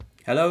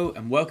Hello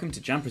and welcome to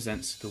Jam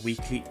Presents The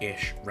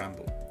Weekly-ish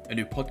Ramble, a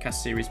new podcast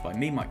series by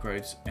me, Mike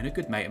Groves, and a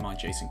good mate of mine,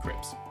 Jason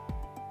Cripps.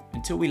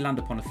 Until we land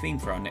upon a theme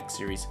for our next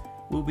series,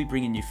 we'll be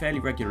bringing you fairly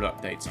regular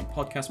updates on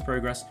podcast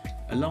progress,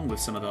 along with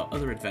some of our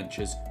other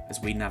adventures as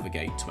we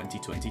navigate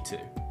 2022.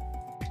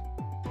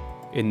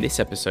 In this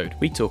episode,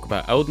 we talk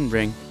about Elden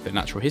Ring, the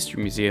Natural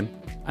History Museum,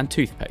 and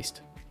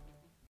toothpaste.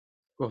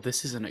 Well,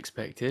 this is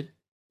unexpected.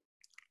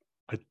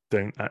 I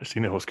don't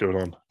actually know what's going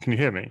on. Can you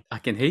hear me? I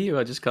can hear you,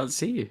 I just can't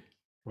see you.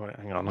 Right,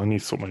 hang on. I need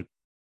to sort my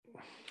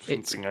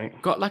It's something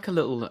out. got like a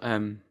little,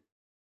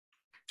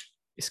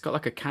 it's got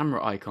like a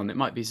camera icon. It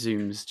might be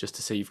zooms just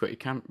to say you've got your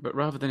camera, but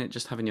rather than it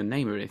just having your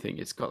name or anything,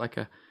 it's got like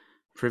a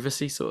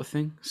privacy sort of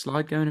thing,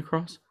 slide going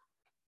across.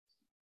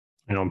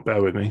 Hang on,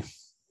 bear with me.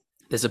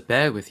 There's a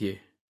bear with you.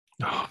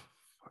 Oh,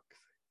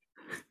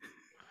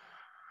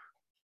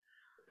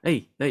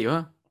 Hey, there you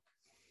are.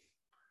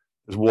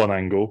 there's one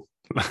angle.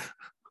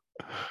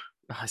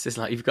 It's just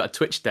like you've got a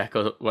Twitch deck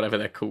or whatever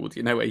they're called,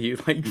 you know, where you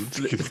like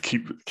Just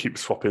keep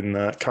swapping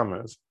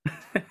cameras.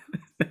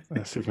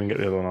 Let's see if we can get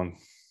the other one on.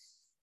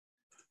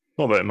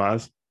 Not that it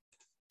matters.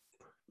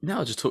 No,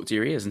 I'll just talk to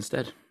your ears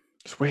instead.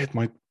 It's weird.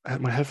 My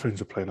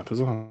headphones are playing up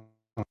as well.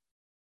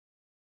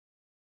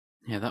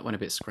 Yeah, that went a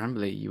bit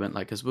scrambly. You went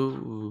like as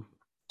woo.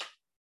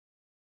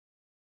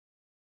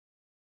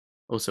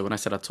 Also, when I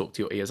said I'd talk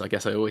to your ears, I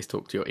guess I always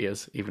talk to your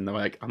ears, even though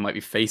I might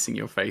be facing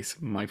your face.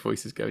 My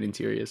voice is going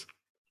into your ears.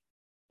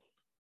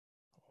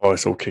 Oh,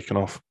 it's all kicking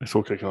off.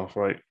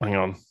 Right, hang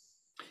on.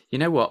 You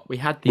know what? We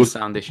had these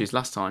sound issues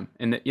last time.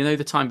 And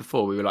the time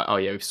before we were like, oh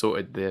yeah, we've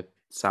sorted the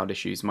sound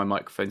issues. My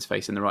microphone's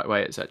facing the right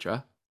way,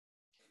 etc.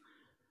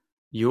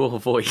 Your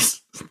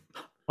voice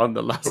on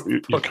the last.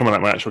 You're coming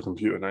at my actual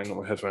computer now, not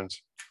my headphones.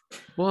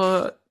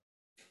 What?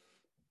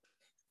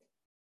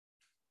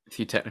 A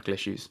few technical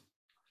issues.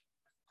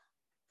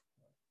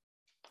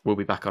 We'll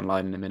be back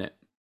online in a minute.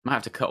 Might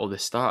have to cut all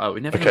this start out.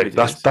 We never. Okay,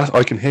 that's.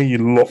 I can hear you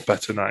a lot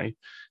better now.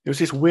 It was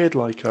this weird,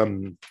 like,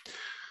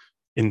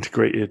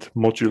 integrated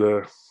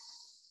modular.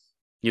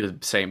 You're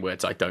saying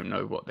words I don't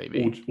know what they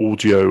mean.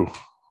 Audio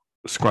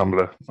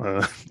scrambler.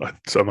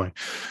 So am I.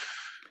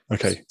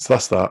 Okay, so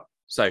that's that.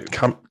 So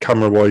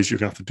camera-wise, you're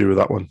gonna have to do with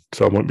that one.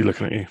 So I won't be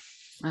looking at you.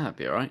 That'd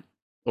be all right.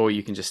 Or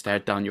you can just stare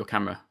down your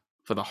camera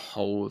for the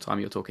whole time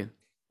you're talking.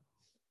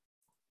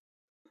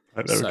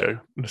 Right, there we go.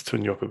 Let's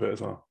turn you up a bit as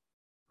well.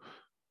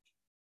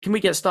 Can we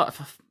get started?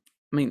 I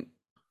mean,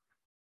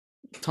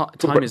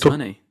 time is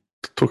money.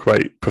 Talk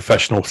about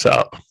professional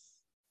setup.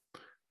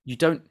 You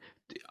don't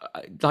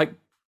like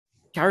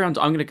carry on.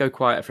 I'm going to go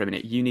quiet for a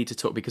minute. You need to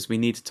talk because we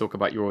need to talk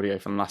about your audio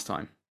from last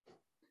time.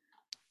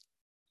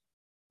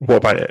 What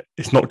about it?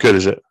 It's not good,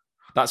 is it?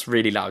 That's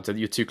really loud.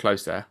 You're too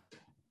close there.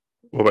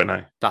 What about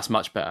now? That's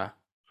much better.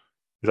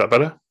 Is that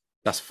better?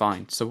 That's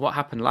fine. So what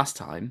happened last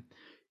time?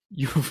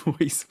 Your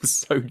voice was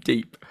so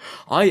deep.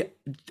 I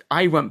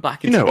went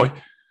back into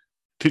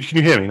can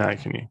you hear me now?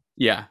 Can you?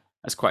 Yeah,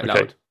 that's quite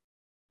loud.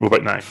 What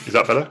about now? Is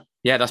that better?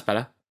 Yeah, that's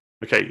better.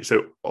 Okay,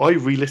 so I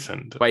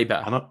re-listened. Way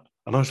better.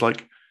 And I was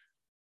like,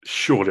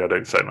 surely I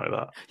don't sound like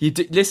that. You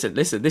do, listen.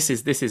 This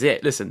is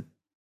it. Listen.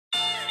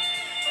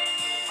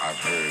 I've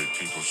heard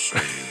people say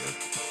that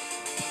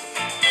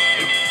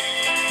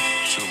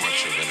too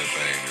much of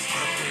anything is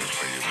not good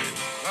for you,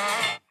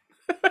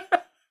 baby.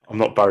 I'm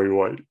not Barry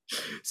White.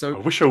 So I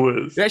wish I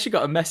was. We actually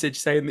got a message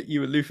saying that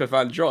you were Luther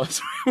Vandross,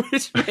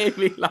 which made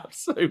me laugh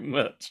so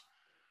much.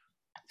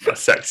 A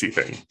sexy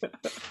thing.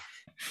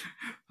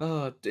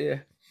 Oh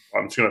dear.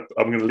 I'm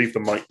gonna leave the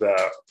mic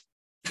there.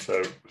 So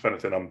if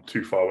anything, I'm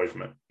too far away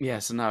from it. Yeah,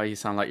 so now you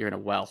sound like you're in a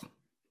well.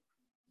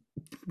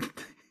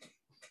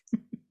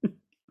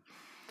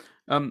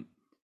 But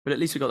at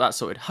least we got that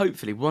sorted.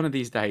 Hopefully, one of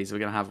these days we're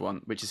gonna have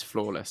one which is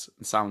flawless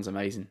and sounds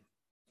amazing.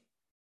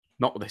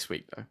 Not this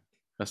week though.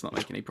 Let's not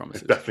make any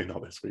promises. Definitely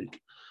not this week.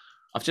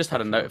 I've just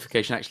had a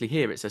notification actually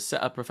here. It says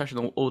set up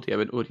professional audio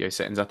and audio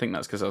settings. I think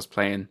that's because I was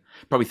playing.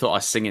 Probably thought I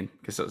was singing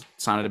because it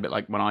sounded a bit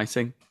like when I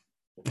sing.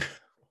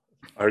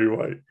 Are you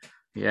right?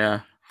 Yeah.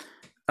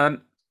 I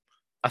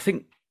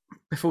think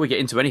before we get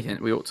into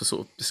anything, we ought to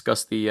sort of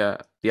discuss the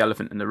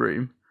elephant in the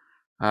room.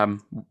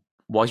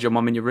 Why is your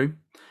mum in your room?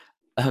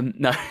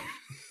 No. I'm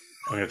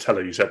going to tell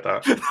her you said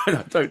that.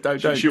 No,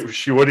 don't.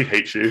 She already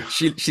hates you.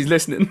 She's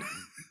listening.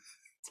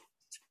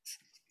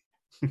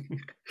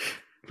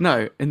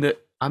 No,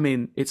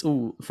 it's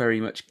all very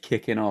much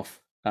kicking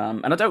off.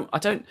 And I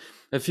don't.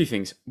 A few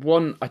things.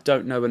 One, I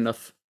don't know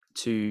enough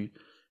to.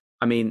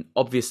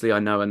 Obviously, I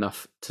know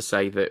enough to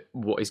say that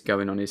what is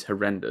going on is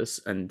horrendous,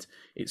 and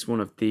it's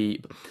one of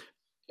the.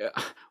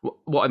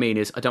 What I mean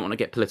is, I don't want to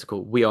get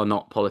political. We are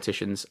not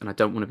politicians, and I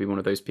don't want to be one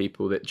of those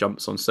people that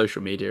jumps on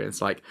social media and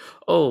it's like,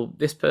 oh,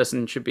 this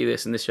person should be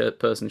this and this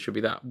person should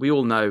be that. We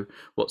all know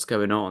what's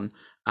going on,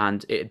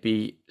 and it'd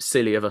be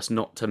silly of us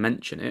not to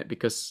mention it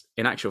because,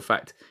 in actual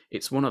fact,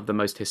 it's one of the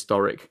most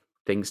historic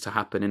things to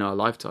happen in our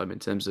lifetime in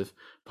terms of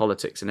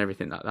politics and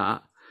everything like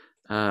that.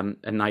 And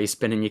now you're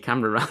spinning your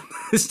camera around.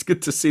 It's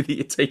good to see that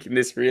you're taking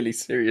this really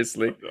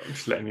seriously. I'm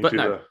just letting you do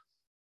that.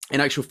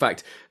 in actual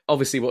fact,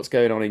 obviously, what's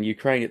going on in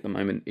Ukraine at the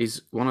moment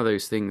is one of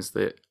those things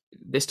that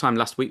this time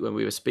last week when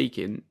we were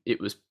speaking, it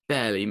was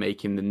barely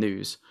making the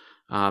news.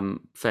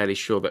 Fairly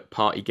sure that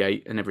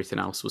Partygate and everything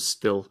else was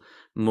still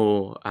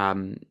more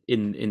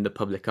in the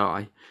public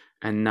eye,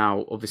 and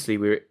now obviously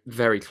we're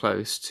very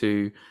close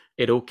to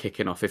it all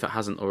kicking off if it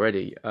hasn't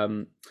already.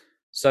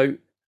 So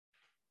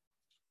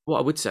what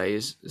I would say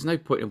is there's no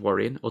point in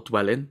worrying or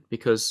dwelling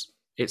because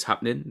it's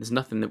happening. There's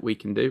nothing that we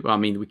can do. Well, I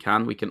mean, we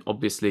can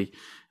obviously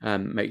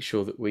make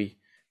sure that we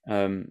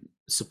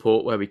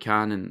support where we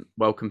can and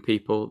welcome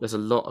people. There's a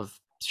lot of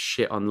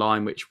shit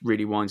online which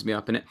really winds me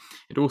up, and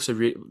it also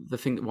the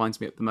thing that winds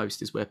me up the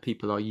most is where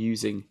people are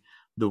using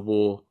the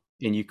war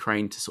in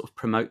Ukraine to sort of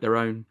promote their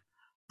own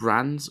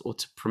brands or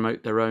to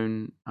promote their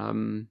own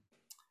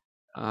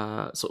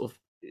sort of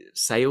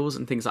sales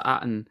and things like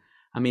that. And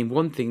I mean,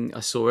 one thing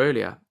I saw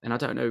earlier, and I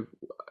don't know,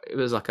 it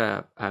was like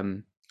a I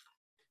don't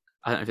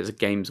know if it's a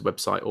games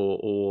website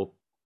or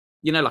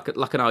you know, like an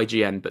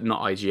IGN, but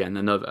not IGN,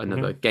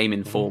 another Game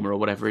Informer or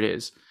whatever it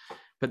is.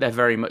 But they're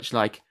very much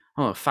like,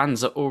 oh,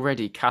 fans are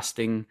already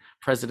casting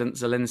President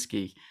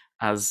Zelensky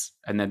as,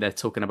 and then they're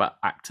talking about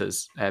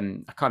actors. I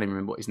can't even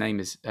remember what his name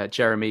is.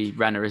 Jeremy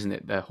Renner, isn't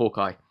it? The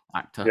Hawkeye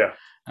actor.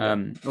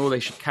 Yeah. Or they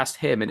should cast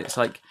him. And it's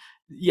like,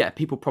 yeah,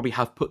 people probably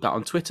have put that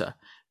on Twitter.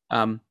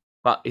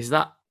 But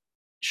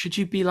should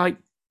you be like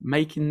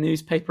making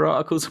newspaper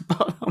articles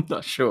about? I'm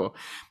not sure.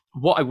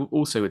 What I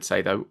also would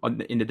say, though,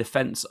 in the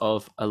defense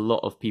of a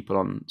lot of people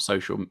on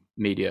social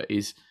media,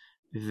 is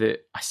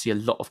that I see a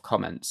lot of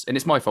comments, and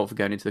it's my fault for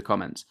going into the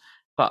comments,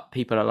 but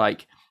people are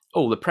like,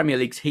 oh, the Premier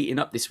League's heating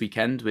up this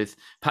weekend with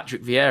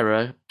Patrick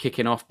Vieira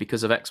kicking off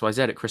because of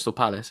XYZ at Crystal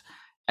Palace.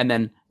 And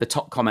then the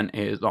top comment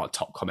is, not a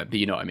top comment, but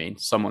you know what I mean.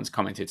 Someone's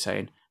commented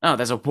saying, oh,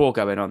 there's a war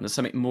going on. There's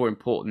something more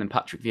important than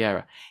Patrick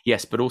Vieira.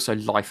 Yes, but also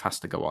life has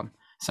to go on.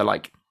 So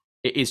like,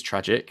 it is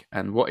tragic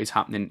and what is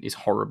happening is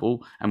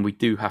horrible and we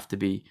do have to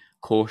be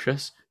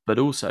cautious, but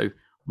also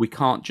we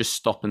can't just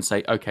stop and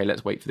say, okay,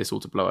 let's wait for this all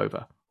to blow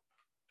over,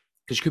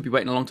 because you could be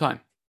waiting a long time.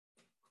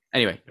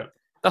 Anyway,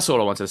 That's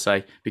all I wanted to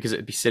say, because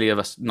it'd be silly of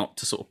us not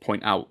to sort of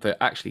point out that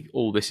actually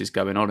all this is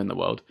going on in the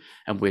world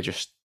and we're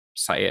just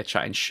sat here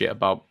chatting shit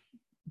about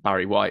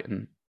Barry White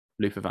and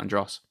Luther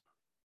Vandross,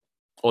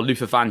 or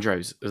Luther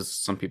Vandross, as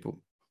some people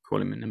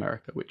call him in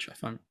America, which I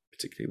find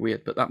particularly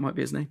weird, but that might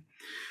be his name.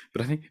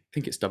 But I think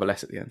it's double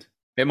S at the end.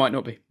 It might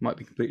not be. Might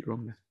be completely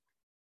wrong there.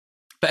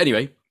 But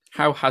anyway,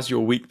 how has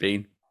your week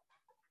been?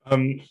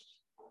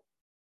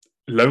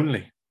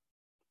 Lonely.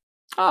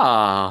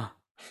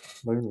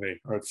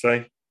 Lonely, I'd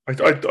say.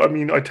 I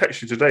mean, I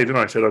texted you today, didn't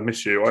I? I said I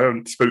miss you. I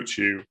haven't spoke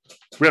to you.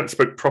 We haven't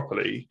spoke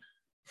properly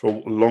for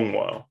a long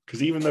while,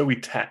 because even though we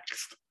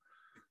text,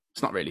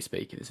 it's not really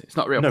speaking, is it? It's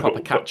not real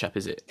proper catch up,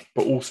 is it?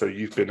 But also,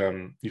 you've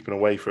been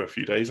away for a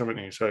few days, haven't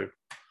you? So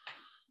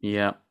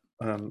yeah,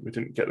 we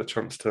didn't get the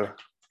chance to.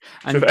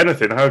 And so if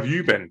anything, how have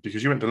you been?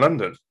 Because you went to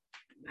London.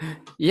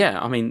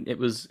 Yeah, I mean, it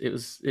was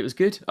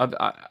good.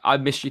 I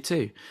missed you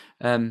too.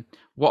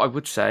 What I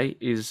would say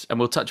is, and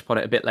we'll touch upon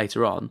it a bit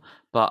later on,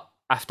 but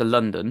after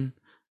London,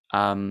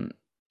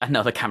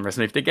 another camera's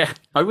moved again.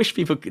 I wish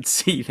people could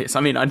see this.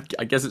 I mean, I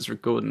guess it's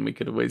recording. We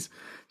could always.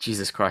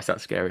 Jesus Christ,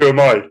 that's scary. Who am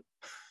I?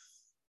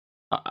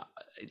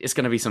 It's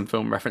going to be some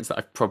film reference that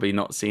I've probably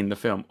not seen the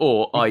film.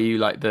 Or are you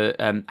like the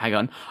hang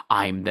on,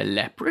 I'm the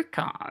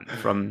leprechaun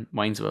from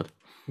Wayne's World?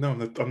 No,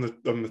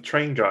 I'm the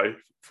train guy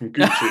from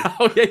Gucci.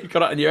 Oh yeah, you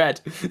got it in your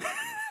head.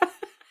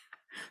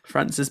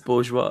 Francis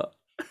Bourgeois.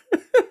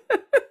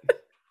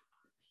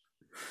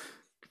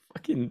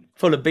 Fucking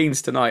full of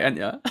beans tonight, aren't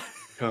you?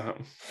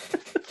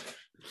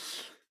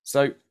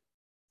 So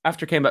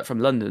after I came back from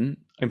London,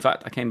 in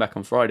fact, I came back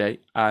on Friday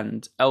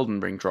and Elden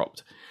Ring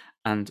dropped.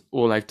 And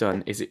all I've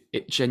done is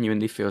it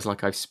genuinely feels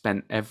like I've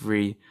spent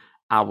every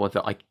hour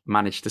that I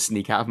managed to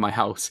sneak out of my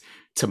house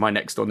to my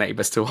next door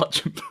neighbours to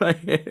watch and play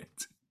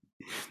it.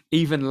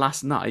 Even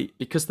last night,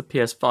 because the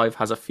PS5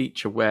 has a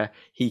feature where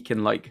he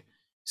can like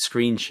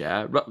screen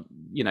share,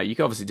 you know, you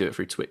can obviously do it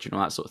through Twitch and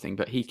all that sort of thing,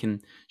 but he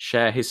can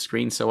share his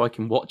screen so I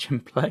can watch him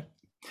play.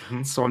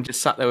 Mm-hmm. So I'm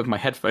just sat there with my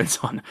headphones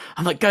on.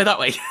 I'm like, go that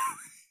way.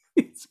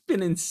 It's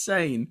been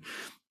insane.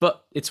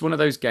 But it's one of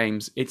those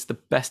games, it's the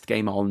best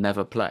game I'll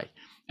never play.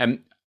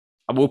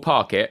 I will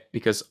park it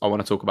because I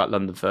want to talk about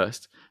London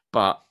first.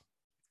 But,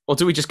 or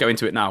do we just go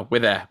into it now? We're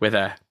there. We're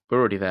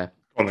already there.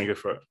 Go on then, go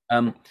for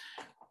it.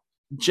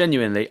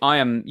 Genuinely,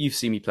 you've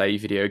seen me play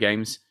video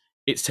games.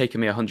 It's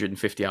taken me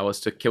 150 hours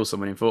to kill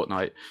someone in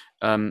Fortnite.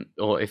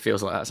 Or it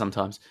feels like that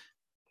sometimes.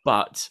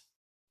 But,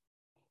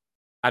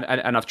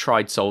 and I've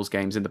tried Souls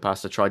games in the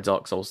past. I tried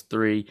Dark Souls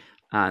 3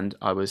 and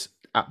I was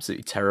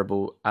absolutely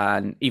terrible.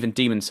 And even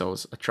Demon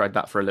Souls, I tried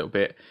that for a little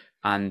bit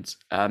and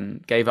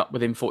gave up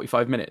within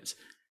 45 minutes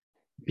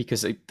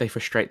because they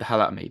frustrate the hell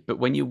out of me. But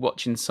when you're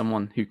watching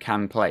someone who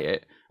can play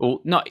it,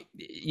 or not,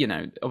 you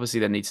know, obviously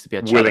there needs to be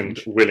a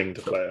challenge. Willing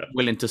to play it.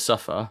 Willing to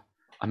suffer.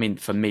 I mean,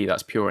 for me,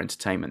 that's pure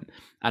entertainment.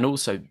 And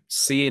also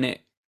seeing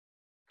it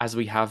as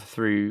we have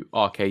through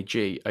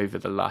RKG over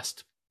the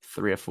last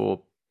 3 or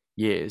 4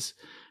 years,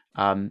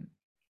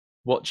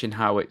 watching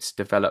how it's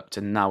developed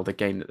and now the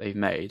game that they've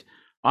made,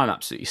 I'm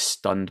absolutely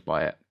stunned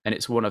by it. And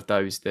it's one of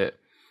those that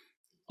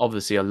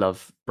obviously I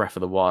love Breath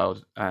of the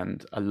Wild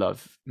and I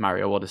love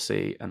Mario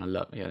Odyssey and I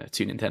love, you know,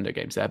 2 Nintendo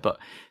games there, but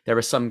there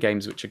are some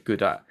games which are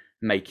good at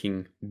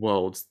making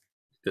worlds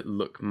that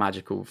look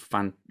magical,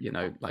 you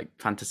know, like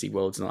fantasy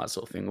worlds and all that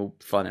sort of thing, all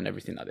fun and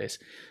everything like this.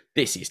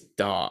 This is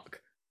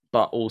dark,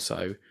 but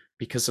also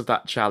because of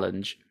that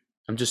challenge,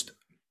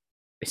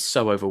 it's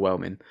so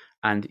overwhelming.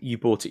 And you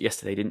bought it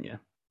yesterday, didn't you?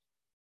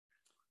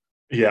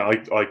 Yeah,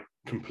 I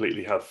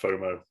completely have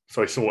FOMO.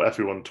 So I saw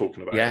everyone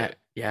talking about it.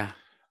 Yeah.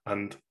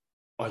 And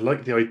I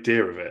like the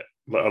idea of it.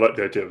 Like I like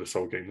the idea of the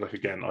Soul game. Like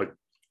again,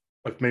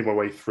 I've made my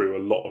way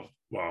through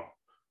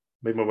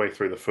made my way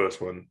through the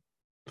first one,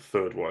 the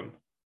third one,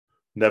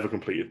 never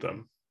completed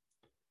them.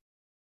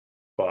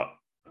 But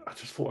I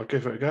just thought I'd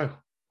give it a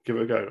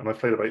go. And I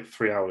played about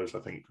 3 hours, I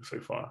think, so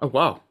far. Oh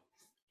wow.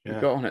 Yeah.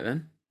 You got on it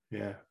then?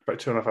 Yeah. About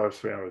 2.5 hours,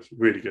 3 hours.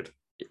 Really good.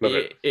 Love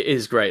it. It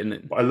is great, isn't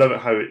it? But I love it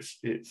how it's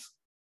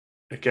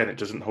again, it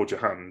doesn't hold your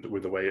hand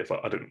with the way it's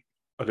like I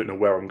don't know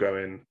where I'm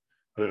going.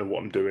 I don't know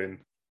what I'm doing.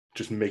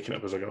 Just making it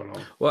up as I go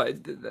along. Well,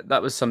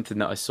 that was something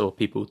that I saw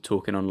people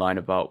talking online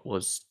about,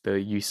 was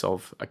the use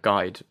of a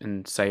guide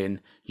and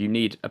saying you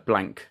need a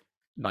blank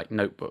like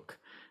notebook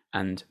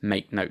and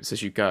make notes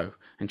as you go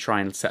and try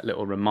and set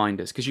little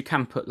reminders, because you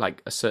can put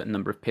like a certain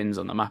number of pins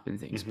on the map and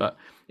things, but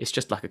it's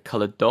just like a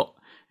colored dot,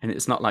 and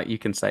it's not like you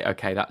can say,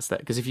 okay, that's that.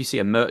 Because if you see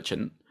a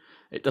merchant,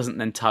 it doesn't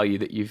then tell you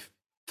that you've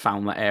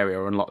found that area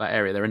or unlocked that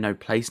area. There are no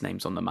place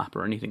names on the map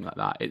or anything like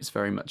that. It's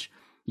very much,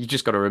 you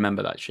just got to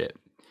remember that shit.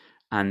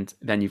 And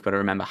then you've got to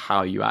remember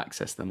how you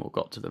access them or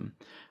got to them.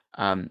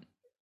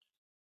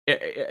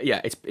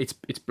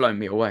 It's blown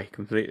me away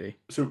completely.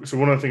 So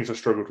one of the things I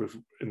struggled with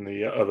in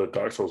the other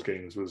Dark Souls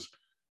games was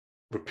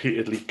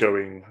repeatedly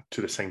going to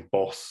the same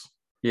boss.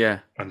 Yeah.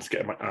 And just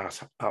getting my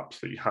ass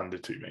absolutely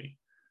handed to me,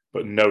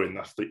 but knowing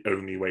that's the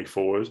only way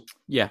forward.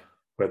 Yeah.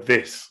 Where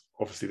this,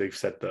 obviously, they've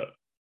said that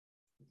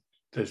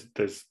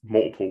there's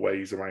multiple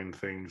ways around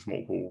things,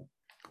 multiple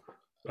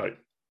like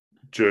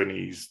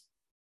journeys,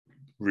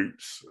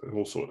 routes, and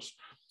all sorts.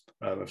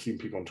 I've seen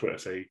people on Twitter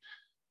say,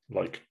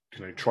 like,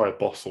 you know, try a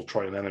boss or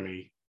try an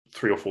enemy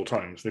 3 or 4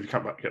 times. And if you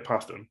can't get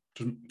past them,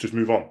 just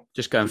move on.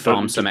 Just go and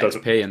farm some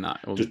XP and that.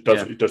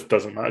 It just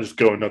doesn't matter. Just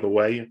go another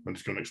way and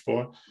just go and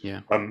explore.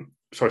 Yeah.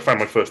 So I found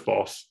my first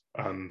boss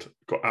and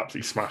got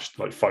absolutely smashed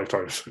like 5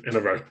 times in a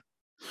row.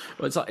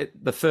 Well, it's like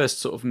the first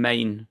sort of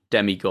main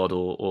demigod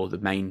or the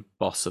main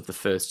boss of the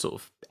first sort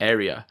of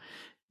area.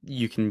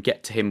 You can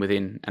get to him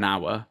within an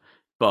hour,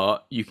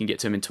 but you can get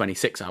to him in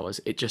 26 hours.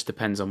 It just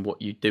depends on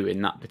what you do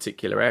in that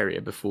particular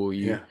area before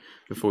you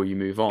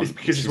move on. It's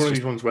because it's one of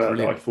these ones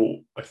where I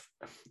thought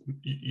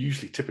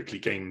usually typically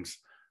games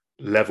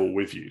level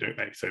with you, don't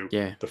they? So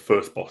the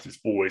first boss is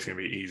always going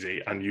to be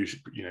easy, and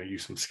use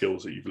some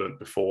skills that you've learned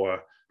before,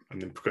 and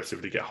then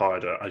progressively get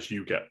harder as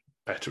you get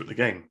better at the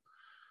game.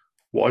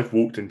 Well, I've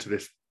walked into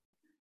this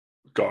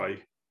guy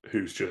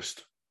who's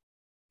just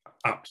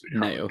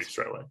absolutely hammered me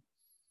straight away.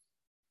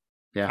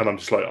 Yeah. And I'm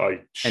just like,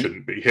 I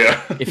shouldn't be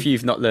here. If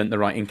you've not learned the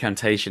right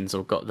incantations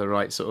or got the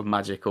right sort of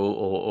magic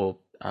or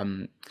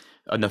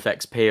enough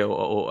XP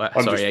or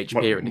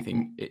HP or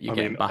anything, you're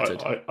getting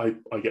battered.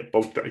 I get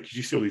bogged down because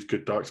you see all these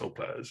good Dark Souls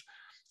players,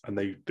 and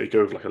they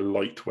go with like a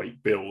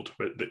lightweight build,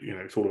 but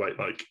it's all about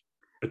like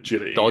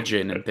agility,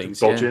 dodging and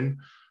things. Dodging.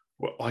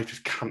 Well, I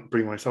just can't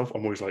bring myself.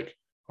 I'm always like,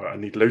 I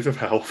need loads of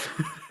health.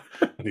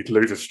 I need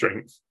loads of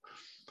strength.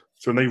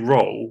 So when they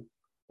roll,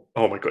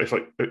 oh my god, it's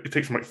like it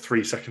takes them like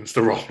 3 seconds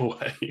to roll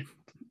away.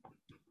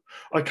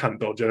 I can't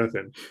dodge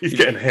anything. He's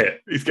getting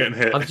hit.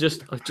 I was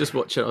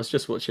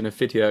just watching a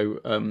video,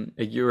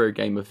 a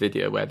Eurogamer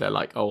video where they're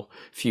like, a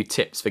few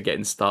tips for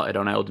getting started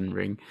on Elden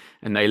Ring,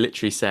 and they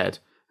literally said,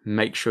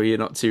 make sure you're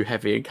not too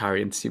heavy and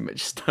carrying too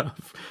much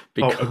stuff,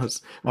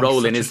 because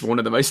rolling is one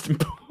of the most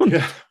important.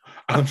 Yeah.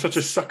 I'm such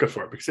a sucker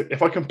for it, because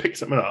if I can pick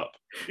something up,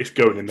 it's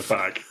going in the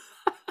bag.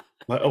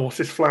 Like, what's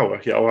this flower?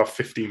 Yeah, I'll have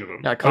 15 of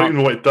them. I don't even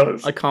know what it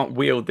does. I can't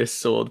wield this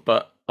sword,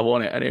 but I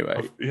want it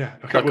anyway.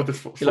 I can't wield this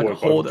sword,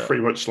 but I'm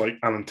pretty much like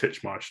Alan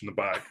Titchmarsh in the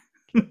bag.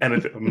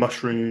 Anything,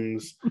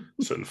 mushrooms,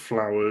 certain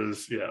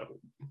flowers. Yeah,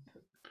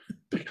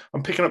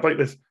 I'm picking up like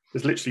this.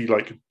 There's literally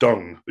like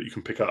dung that you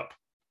can pick up.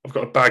 I've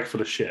got a bag full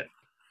of shit.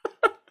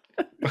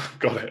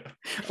 Got it.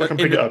 If I can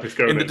pick it up, it's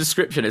going in. The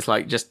description, it's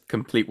like just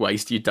complete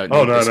waste. You don't.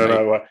 Oh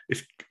no!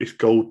 It's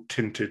gold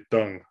tinted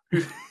dung.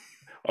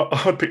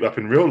 I'd pick that up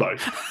in real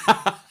life.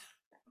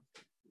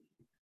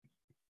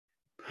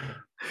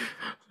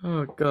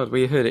 Oh God,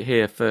 we heard it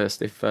here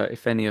first.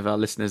 If any of our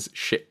listeners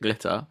shit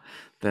glitter,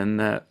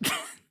 then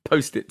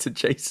post it to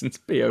Jason's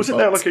PO box.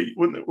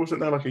 Wasn't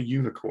there like a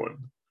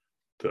unicorn?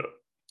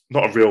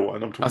 Not a real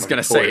one. I'm talking. I was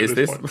going to say, is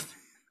this?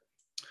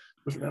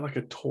 Wasn't there like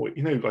a toy?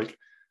 You know, like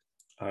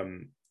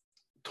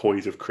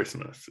toys of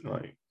Christmas,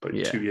 like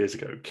 2 years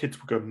ago, kids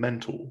would go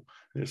mental.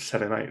 They're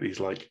selling out these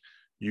like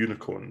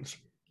unicorns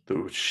that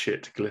would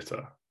shit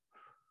glitter.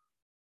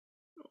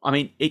 I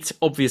mean, it's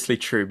obviously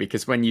true,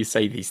 because when you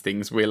say these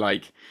things, we're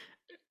like,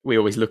 we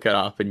always look it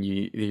up, and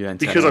you then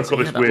because I've got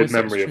this weird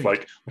memory of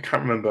like I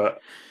can't remember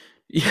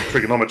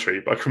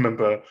trigonometry, but I can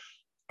remember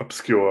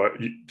obscure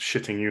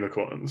shitting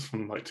unicorns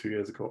from like 2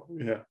 years ago.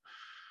 Yeah,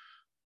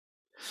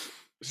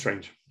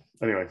 strange.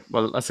 Anyway,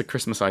 well, that's a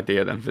Christmas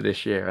idea then for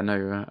this year. I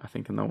know. I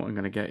think I know what I'm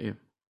going to get you.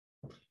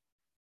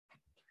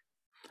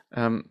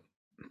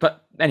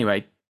 But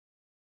anyway,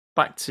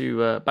 back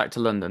to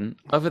London.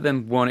 Other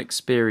than one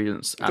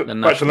experience at the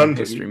National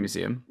History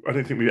Museum, I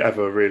don't think we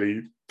ever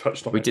really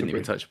touched on it. We didn't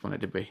even touch upon it,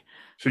 did we?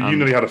 So you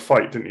nearly had a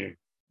fight, didn't you?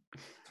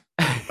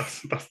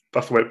 That's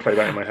the way it played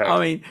out in my head. I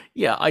mean,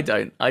 yeah, I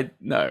don't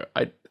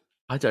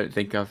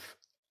think I've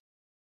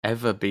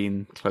ever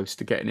been close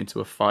to getting into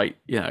a fight.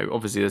 You know,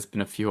 obviously there's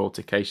been a few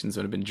altercations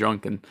when I've been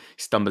drunk and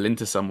stumble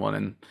into someone,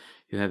 and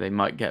you know they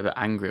might get a bit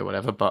angry or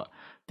whatever. But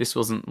this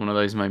wasn't one of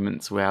those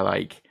moments where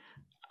like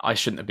I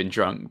shouldn't have been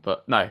drunk.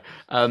 But no,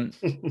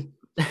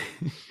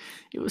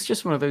 it was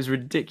just one of those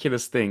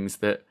ridiculous things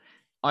that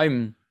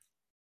I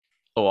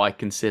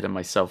consider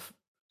myself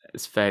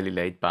as fairly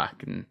laid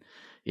back, and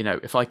you know,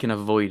 if I can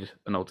avoid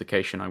an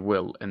altercation, I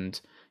will. And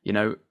you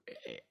know,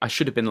 I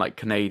should have been like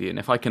Canadian.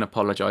 If I can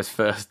apologise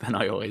first, then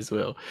I always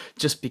will.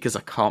 Just because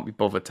I can't be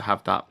bothered to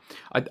have that.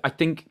 I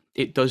think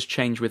it does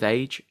change with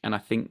age, and I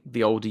think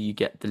the older you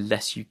get, the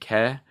less you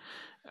care.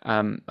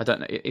 I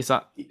don't know. Is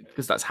that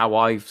because that's how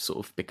I've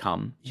sort of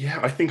become? Yeah,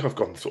 I think I've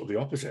gone sort of the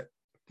opposite.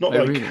 Not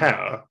that I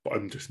care, but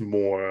I'm just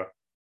more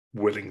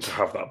willing to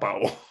have that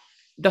battle.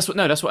 That's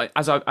what.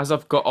 As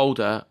I've got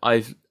older,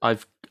 I've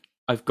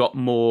got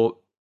more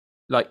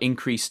like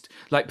increased.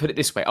 Like, put it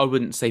this way, I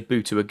wouldn't say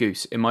boo to a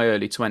goose. In my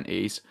early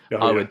 20s,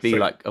 I would be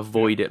like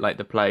avoid it like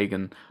the plague,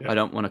 and I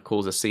don't want to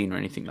cause a scene or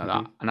anything like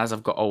that. And as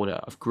I've got older,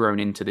 I've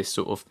grown into this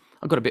sort of.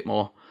 I've got a bit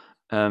more.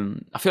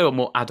 I feel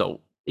more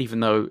adult,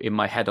 even though in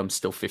my head I'm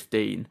still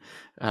 15.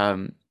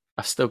 I've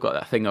still got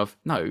that thing of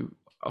no,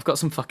 I've got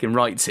some fucking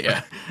rights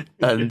here,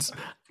 and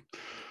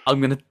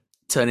I'm gonna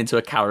turn into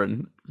a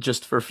Karen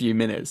just for a few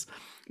minutes.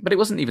 But it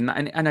wasn't even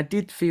that, and I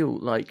did feel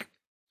like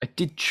I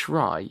did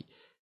try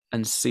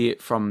and see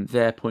it from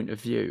their point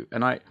of view.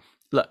 And I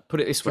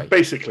put it this way: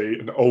 basically,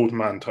 an old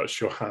man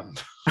touched your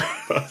hand,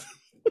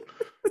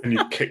 and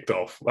you kicked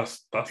off.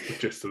 That's the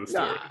gist of the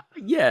story.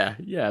 Yeah.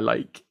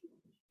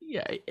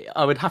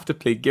 I would have to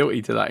plead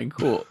guilty to that in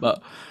court,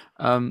 but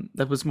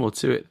there was more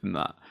to it than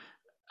that.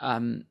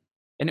 And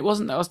it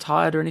wasn't that I was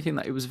tired or anything.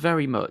 That it was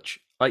very much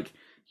like,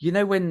 you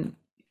know, when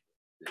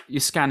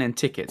you're scanning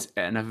tickets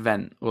at an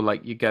event, or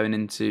like you're going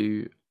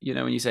into, you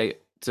know, when you say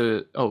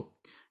to, oh,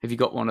 have you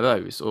got one of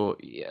those? Or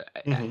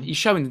you're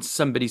showing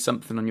somebody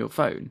something on your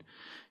phone.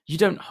 You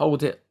don't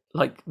hold it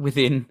like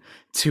within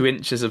 2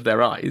 inches of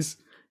their eyes.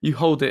 You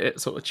hold it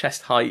at sort of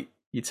chest height.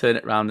 You turn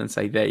it around and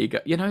say, there you go.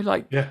 You know,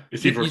 like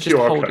it's you're just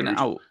holding it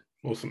out.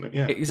 Or something.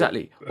 Yeah,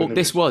 exactly. Well,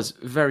 this was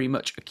very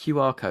much a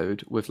QR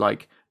code with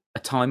like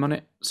a time on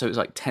it. So it was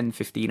like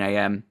 10:15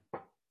 a.m.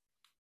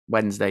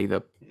 Wednesday,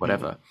 the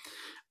whatever.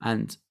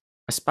 And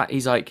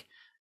he's like,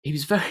 he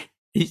was very,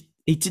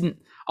 he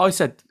didn't, I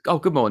said, oh,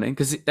 good morning,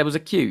 because there was a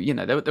queue, you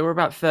know, there were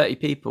about 30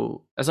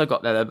 people. As I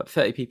got there were about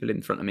 30 people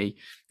in front of me,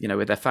 you know,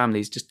 with their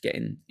families just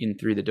getting in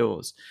through the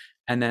doors.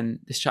 And then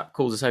this chap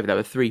calls us over. There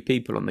were 3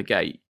 people on the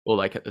gate, or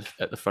like at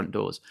the front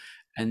doors.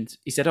 And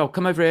he said, oh,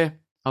 come over here.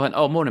 I went,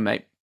 oh, morning,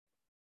 mate.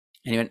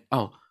 And he went,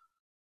 oh,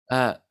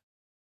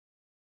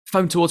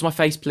 phone towards my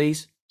face,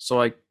 please.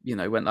 So I, you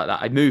know, went like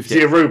that. I moved it.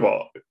 Is he a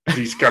robot? Is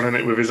he scanning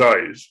it with his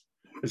eyes?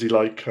 Is he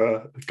like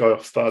a guy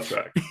off Star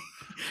Trek?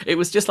 It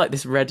was just like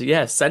this red,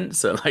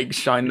 sensor like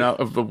shining out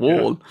of the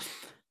wall.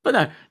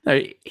 But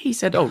no, he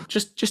said, oh,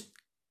 just,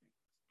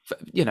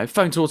 you know,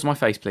 phone towards my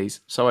face, please.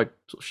 So I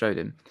sort of showed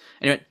him.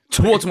 And he went,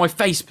 towards my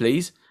face,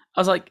 please.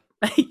 I was like,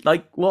 hey,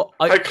 like what?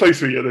 How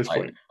close were you at this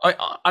point? I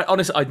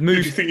honestly, I'd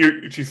moved. Do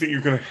you think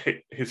you're going to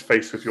hit his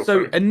face with your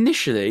phone? So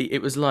initially,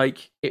 it was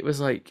like, was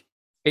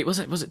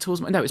it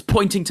towards my? No, it's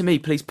pointing to me,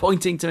 please,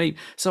 pointing to me.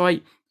 So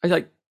I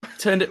like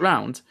turned it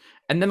round,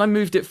 and then I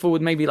moved it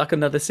forward maybe like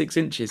another 6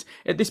 inches.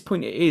 At this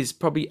point, it is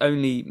probably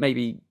only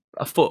maybe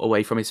a foot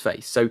away from his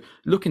face. So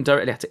looking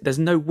directly at it, there's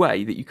no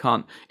way that you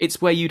can't.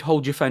 It's where you'd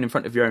hold your phone in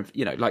front of your own.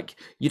 You know, like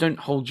you don't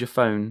hold your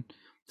phone.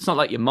 It's not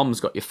like your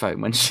mum's got your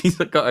phone when she's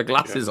got her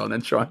glasses on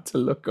and trying to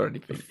look or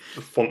anything.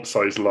 The font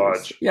size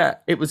large. Yeah,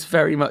 it was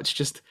very much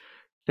just,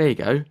 there you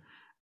go.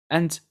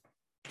 And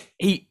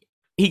he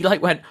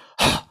like went,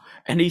 oh,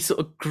 and he sort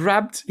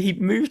of he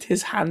moved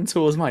his hand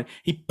towards mine.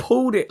 He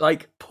pulled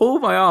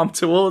my arm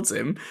towards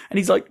him, and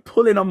he's like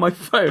pulling on my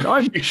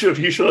phone. You should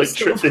like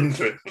tripped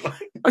into it.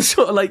 I'm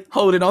sort of like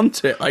holding on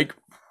to it, like,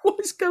 what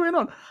is going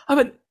on? I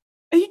went,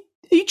 are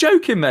you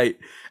joking, mate?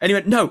 And he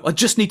went, no, I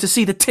just need to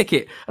see the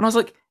ticket. And I was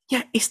like,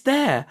 yeah, it's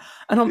there.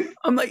 And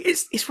I'm like,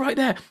 it's right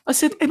there. I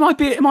said, am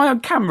I on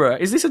camera?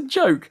 Is this a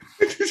joke?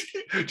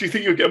 Do you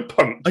think you're getting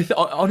punked?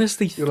 I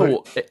honestly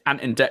thought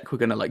Ant and Dec were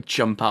going to like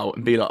jump out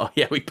and be like, oh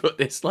yeah, we put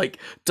this like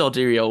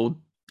doddery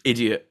old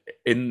idiot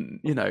in,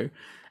 you know.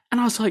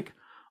 And I was like,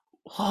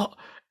 what?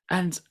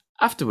 And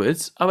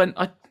afterwards I went,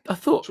 I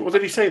thought. So what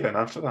did he say then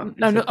after that?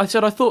 No, I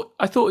said, I thought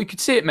you could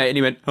see it, mate. And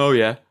he went, oh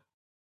yeah.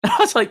 And I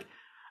was like,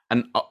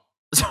 And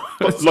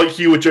like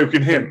you were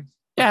joking him.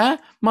 Yeah,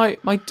 my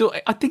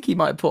daughter. I think he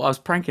might have thought I was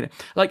pranking him.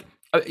 Like,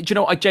 do you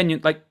know? I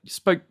genuinely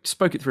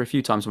spoke it through a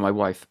few times with my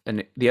wife,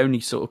 and the only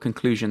sort of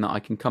conclusion that I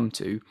can come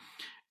to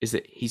is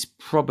that he's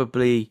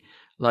probably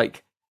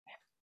like.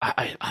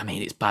 I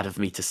mean, it's bad of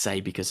me to say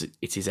because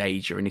it's his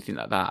age or anything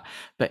like that,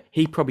 but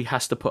he probably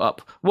has to put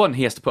up.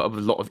 He has to put up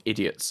with a lot of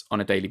idiots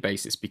on a daily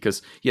basis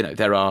because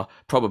there are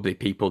probably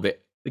people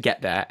that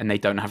get there and they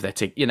don't have their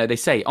ticket. They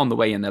say on the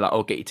way in, they're like,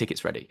 "Oh, get your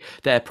tickets ready."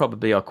 There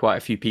probably are quite a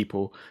few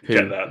people who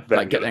get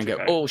there and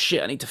go, "Oh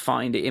shit, I need to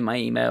find it in my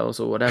emails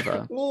or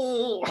whatever."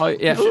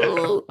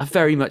 I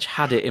very much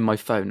had it in my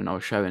phone and I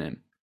was showing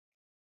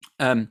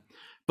him.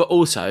 But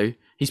also,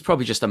 he's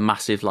probably just a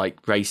massive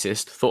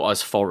racist, thought I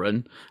was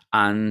foreign,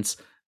 and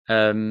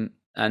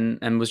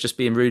was just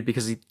being rude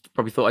because he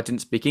probably thought I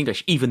didn't speak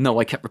English, even though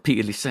I kept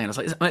repeatedly saying, "I was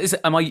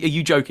like, are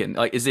you joking?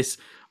 Like,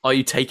 are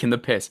you taking the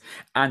piss?"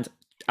 And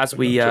as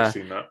we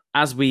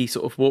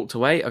sort of walked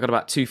away, I got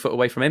about 2 foot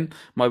away from him.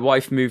 My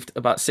wife moved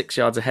about 6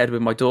 yards ahead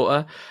with my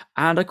daughter,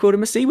 and I called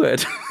him a C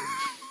word.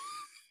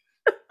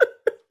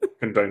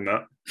 Condone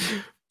that.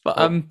 But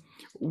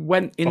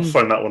I'll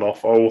sign that one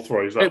off. I'll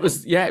authorize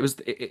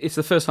that. It's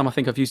the first time I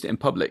think I've used it in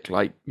public.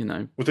 What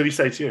did he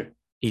say to you?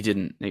 He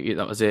didn't.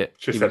 That was it.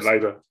 Just said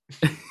later.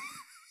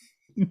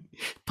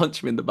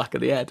 Punch him in the back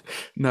of the head.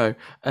 No.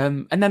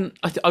 And then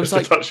I was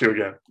like, touch you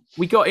again.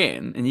 We got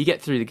in, and you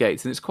get through the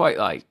gates, and it's quite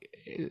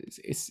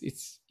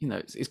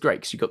it's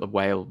great because you got the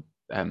whale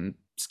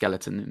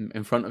skeleton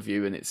in front of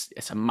you, and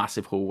it's a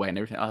massive hallway and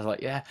everything. I was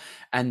like, yeah.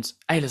 And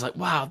Ayla's like,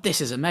 wow,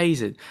 this is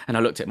amazing. And I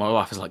looked at my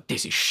wife, I was like,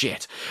 this is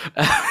shit.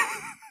 I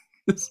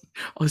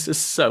was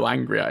just so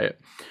angry at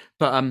it.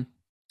 But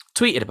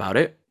tweeted about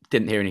it,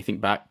 didn't hear anything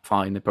back.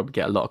 Fine, they probably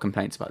get a lot of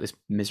complaints about this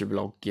miserable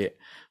old git.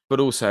 But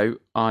also,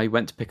 I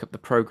went to pick up the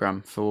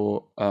program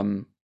for.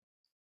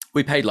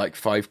 We paid like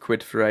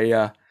 £5 for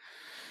a.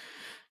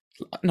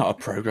 Not a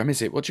program,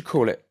 is it? What do you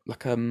call it?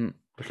 Like a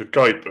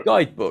guidebook.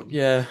 Guidebook,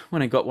 yeah.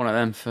 When I got one of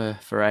them for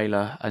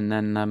Ayla, and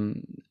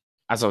then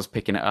as I was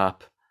picking it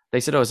up, they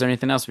said, "Oh, is there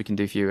anything else we can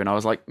do for you?" And I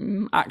was like,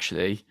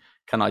 "Actually,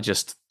 can I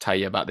just tell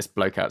you about this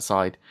bloke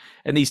outside?"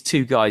 And these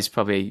 2 guys,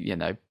 probably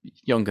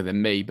younger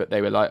than me, but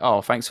they were like,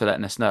 "Oh, thanks for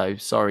letting us know.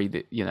 Sorry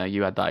that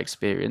you had that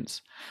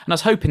experience." And I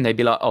was hoping they'd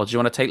be like, "Oh, do you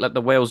want to take like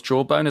the whale's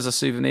jawbone as a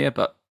souvenir?"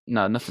 But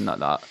no, nothing like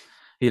that.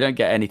 You don't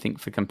get anything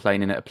for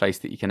complaining at a place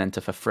that you can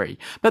enter for free.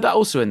 But that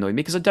also annoyed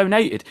me because I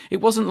donated.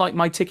 It wasn't like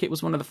my ticket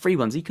was one of the free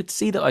ones. He could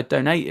see that I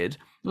donated.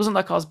 It wasn't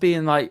like I was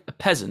being like a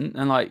peasant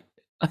and like,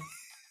 you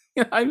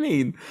know what I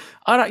mean?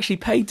 I'd actually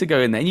paid to go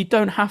in there, and you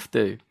don't have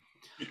to.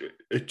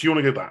 Do you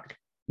want to go back?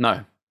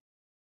 No.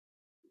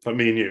 Like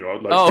me and you.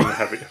 I'd like to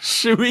have it.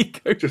 Should we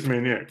go? Just me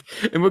and you.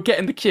 And we'll get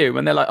in the queue,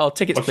 and they're like, "Oh,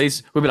 tickets,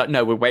 please." We'll be like,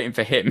 "No, we're waiting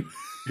for him."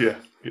 Yeah.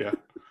 And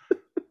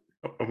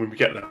when we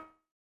get there.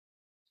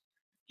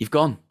 You've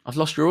gone. I've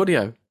lost your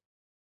audio.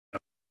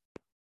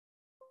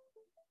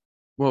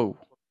 Whoa.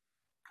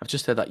 I've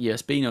just heard that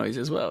USB noise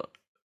as well.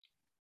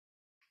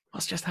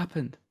 What's just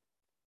happened?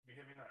 Can you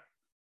hear me now?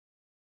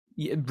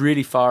 Yeah,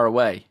 really far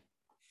away.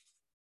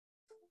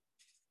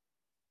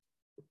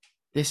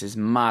 This is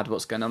mad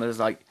what's going on. There's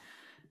like,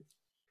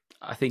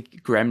 I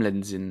think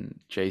gremlins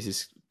in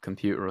Jay's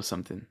computer or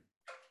something.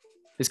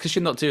 It's because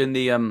you're not doing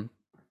the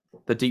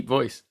deep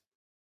voice.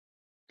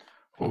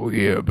 Oh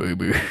yeah,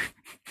 baby.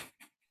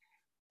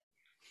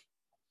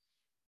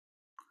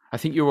 I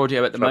think your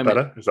audio at the moment.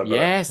 Better? Is that better?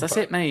 Yes, that's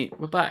it, mate.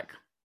 We're back.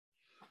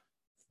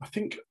 I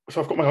think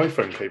so. I've got my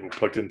iPhone cable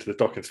plugged into the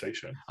docking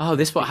station. Oh,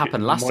 this is what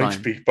happened last time.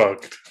 Might be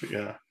bugged.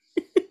 Yeah.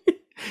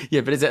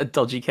 Yeah, but is it a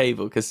dodgy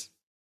cable?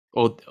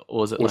 Or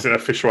is it? Was it a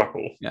Fisher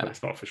Apple? Yeah,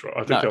 it's not a Fisher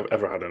Apple. I don't think I've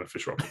ever had a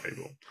Fisher Apple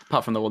cable.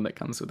 Apart from the one that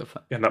comes with a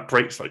phone. Yeah, and that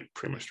breaks like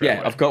pretty much straight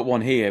away. I've got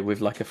one here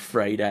with like a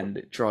frayed end.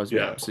 It drives me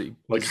absolutely.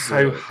 Like,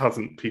 how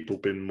haven't people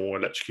been more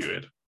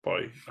electrocuted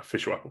by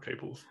Fisher Apple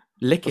cables?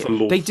 Lick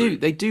it.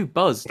 They do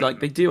buzz. Like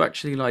they do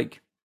actually.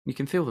 Like you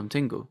can feel them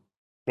tingle.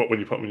 What, when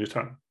you put them in your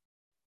tongue?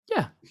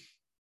 Yeah.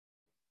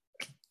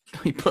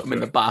 You put them in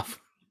the bath.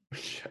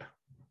 Yeah.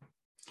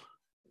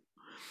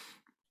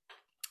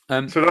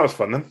 So that was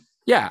fun then.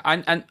 Yeah,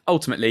 and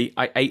ultimately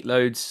I ate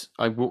loads.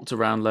 I walked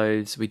around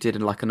loads. We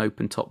did like an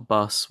open top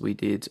bus. We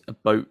did a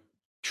boat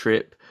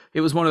trip.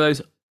 It was one of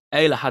those.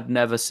 Ayla had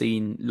never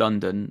seen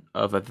London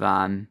other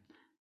than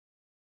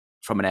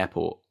from an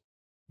airport.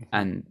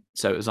 And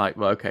so it was like,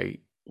 well, okay,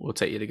 we'll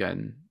take you to go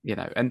and,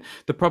 and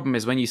the problem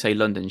is when you say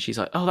London, she's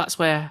like, oh, that's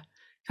where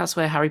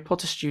Harry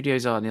Potter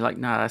studios are. And you're like,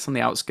 no, that's on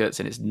the outskirts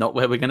and it's not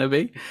where we're going to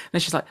be. And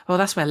then she's like, oh,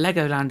 that's where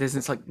Legoland is. And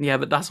it's like, yeah,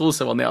 but that's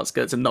also on the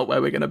outskirts and not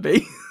where we're going to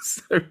be.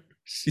 So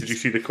did you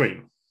see the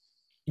Queen?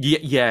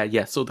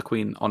 Yeah. Saw the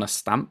Queen on a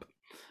stamp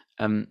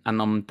and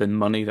on the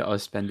money that I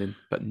was spending,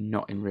 but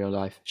not in real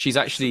life. She's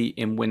actually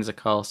in Windsor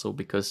Castle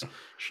because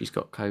she's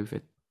got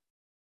COVID.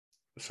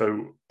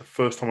 So the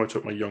first time I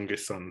took my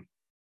youngest son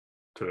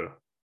to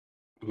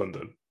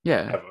London,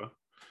 ever,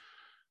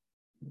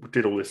 we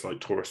did all this like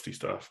touristy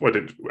stuff. Well,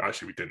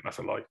 we didn't. That's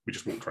a lie. We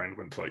just walked around,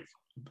 went to like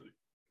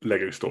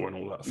Lego store and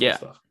all that sort of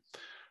stuff.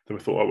 Then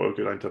we thought, we'll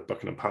go down to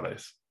Buckingham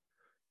Palace.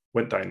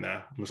 Went down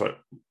there and was like,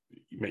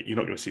 mate, you're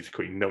not going to see the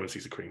Queen. No one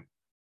sees the Queen.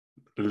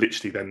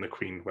 Literally, then the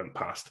Queen went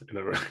past in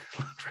a Land Rover.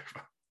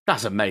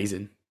 That's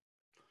amazing.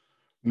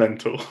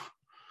 Mental.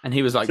 And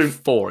he was like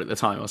 4 at the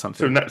time or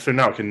something. So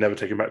now I can never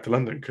take him back to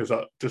London because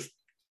that just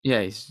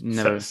he's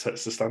never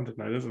sets the standard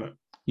now, doesn't it?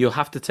 You'll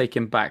have to take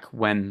him back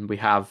when we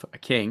have a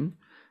king,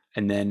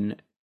 and then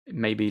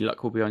maybe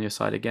luck will be on your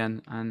side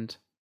again and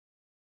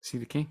see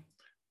the king.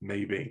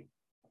 Maybe.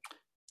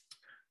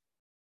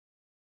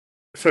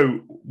 So,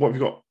 what have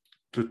you got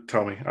to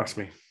tell me? Ask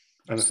me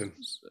anything.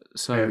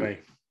 So, AMA.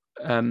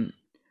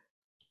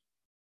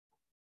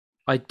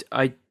 I've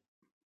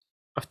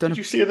done. Did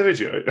you see the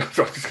video? I'm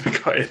just going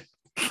to cut in.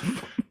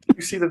 Did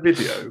you see the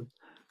video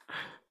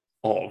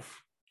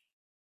of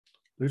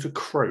loads of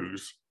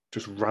crows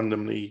just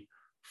randomly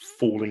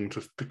falling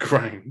to the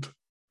ground?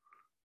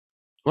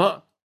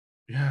 What?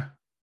 Yeah.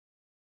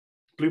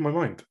 Blew my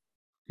mind.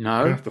 No. I'm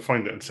going to have to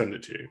find it and send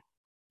it to you.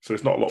 So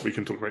it's not a lot we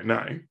can talk about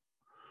now.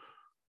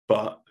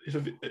 But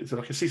it's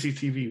like a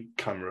CCTV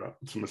camera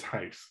in someone's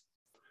house.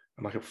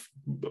 And like a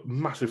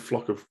massive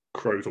flock of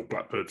crows or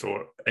blackbirds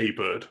or a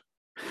bird.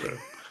 So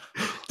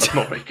that's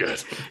not very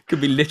good.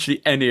 Could be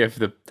literally any of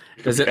the...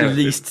 There's at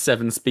least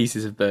 7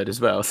 species of bird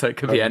as well. So it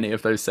could be any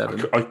of those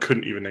 7. I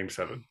couldn't even name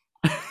 7.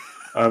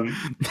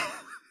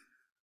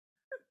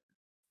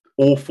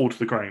 All fall to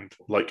the ground,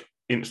 like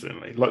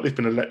instantly, like they've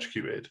been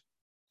electrocuted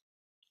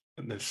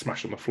and then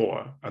smashed on the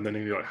floor, and then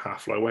only like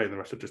half fly away and the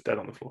rest are just dead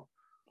on the floor.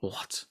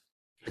 What?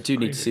 I do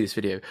need to see this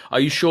video. Are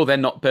you sure they're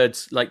not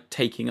birds like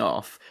taking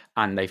off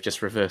and they've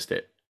just reversed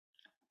it?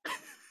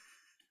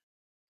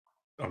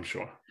 I'm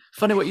sure.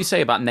 Funny what you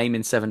say about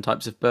naming 7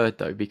 types of bird,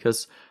 though,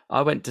 because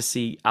I went to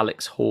see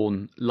Alex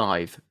Horne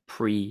live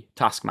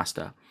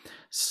pre-Taskmaster.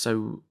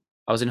 So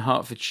I was in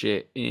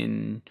Hertfordshire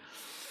in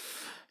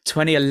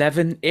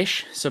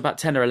 2011-ish, so about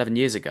 10 or 11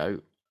 years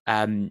ago.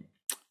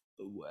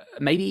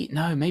 Maybe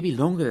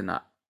longer than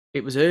that.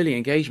 It was early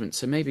engagement,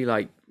 so maybe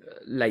like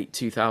late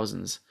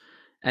 2000s.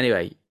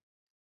 Anyway,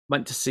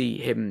 went to see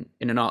him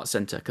in an art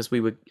centre because we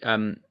were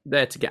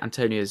there to get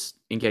Antonia's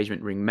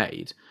engagement ring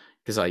made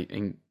because I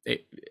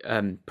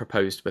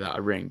proposed without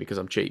a ring because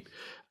I'm cheap.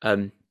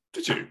 Did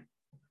you?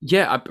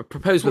 Yeah, I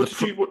proposed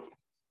with a...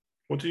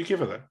 What did you give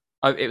her then?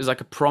 It was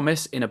like a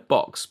promise in a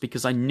box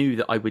because I knew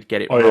that I would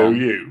get it wrong.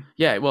 IOU?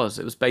 Yeah, it was.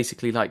 It was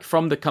basically like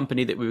from the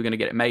company that we were going to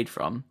get it made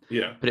from.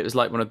 Yeah. But it was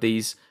like one of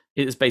these...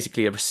 It was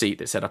basically a receipt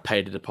that said I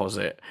paid a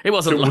deposit. It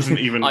wasn't. So it wasn't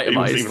even like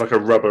a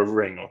rubber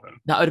ring or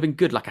anything. That would have been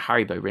good, like a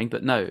Haribo ring,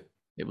 but no,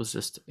 it was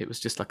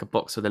just like a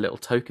box with a little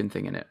token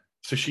thing in it.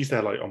 So she's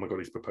there like, oh my god,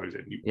 he's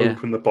proposing. You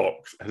open the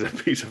box and there's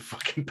a piece of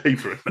fucking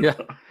paper in there.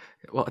 Yeah,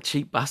 what a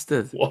cheap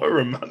bastard. What a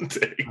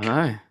romantic. I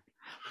know.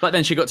 But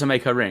then she got to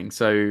make her ring,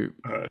 so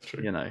that's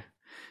true. You know.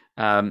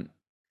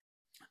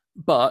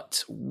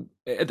 But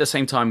at the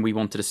same time, we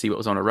wanted to see what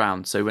was on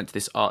around, so we went to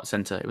this art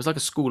centre. It was like a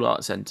school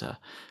art centre.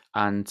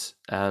 And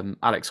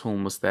Alex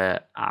Horne was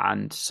there,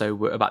 and so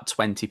we're about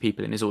 20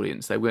 people in his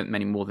audience. There weren't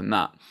many more than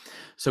that.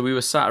 So we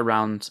were sat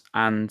around,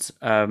 and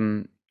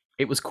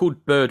it was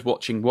called Bird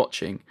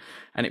Watching,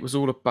 and it was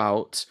all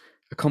about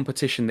a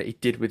competition that he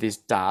did with his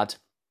dad.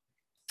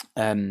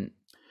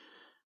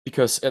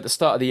 Because at the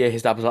start of the year,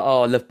 his dad was like,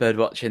 oh, I love bird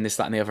watching, this,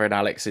 that, and the other. And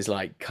Alex is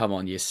like, come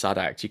on, you sad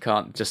act. You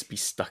can't just be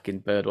stuck in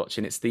bird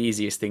watching. It's the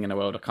easiest thing in the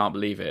world. I can't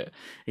believe it.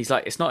 He's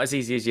like, it's not as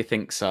easy as you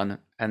think, son.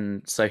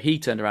 And so he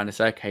turned around and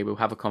said, okay, we'll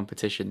have a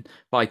competition.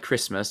 By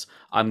Christmas,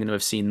 I'm going to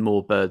have seen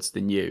more birds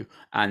than you.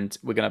 And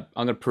I'm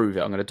going to prove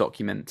it. I'm going to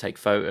document, take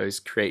photos,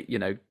 create,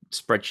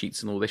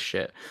 spreadsheets and all this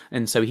shit.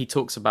 And so he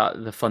talks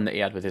about the fun that he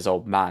had with his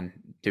old man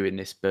doing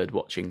this bird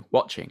watching.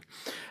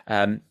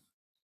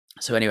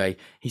 So anyway,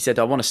 he said,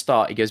 I want to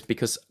start. He goes,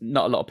 because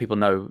not a lot of people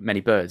know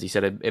many birds. He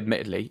said,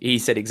 admittedly, he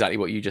said exactly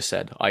what you just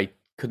said. I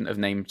couldn't have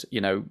named,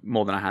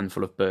 more than a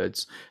handful of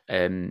birds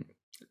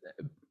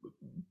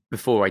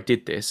before I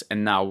did this.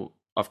 And now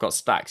I've got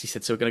stacks. He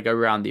said, so we're going to go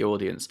around the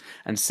audience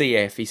and see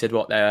if, he said,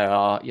 what there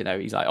are,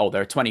 he's like, oh,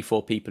 there are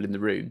 24 people in the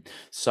room.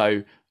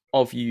 So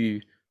of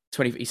you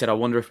 20, he said, I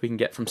wonder if we can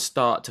get from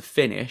start to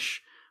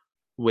finish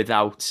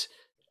without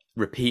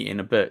repeating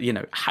a bird.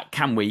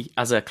 Can we,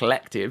 as a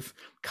collective,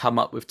 come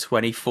up with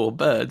 24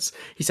 birds?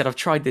 He said, I've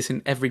tried this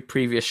in every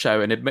previous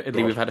show, and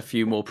admittedly, we've had a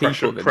few more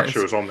people.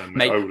 Pressure was on them.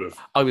 Mate,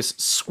 I was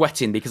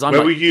sweating because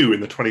Where were you in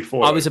the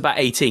 24? I was about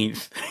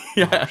 18th.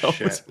 Yeah,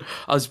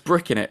 I was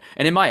bricking it.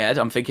 And in my head,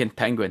 I'm thinking,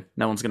 penguin.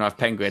 No one's going to have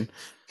penguin.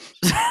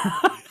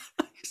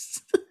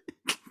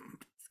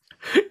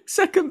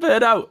 Second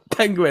bird out,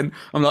 penguin.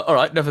 I'm like, all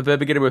right, another bird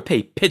beginning with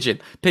P. Pigeon.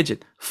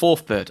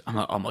 4th bird. I'm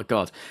like, oh my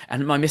God.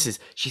 And my missus,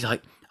 she's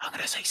like, I'm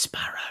going to say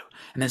sparrow.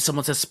 And then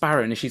someone says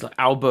sparrow, and she's like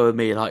elbowing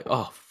me, like,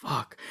 oh,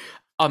 fuck.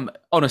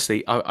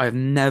 Honestly, I've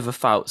never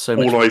felt so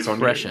much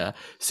pressure.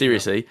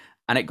 Seriously. Yeah.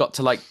 And it got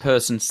to like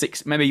person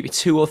 6, maybe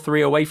 2 or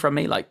 3 away from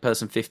me, like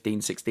person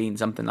 15, 16,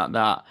 something like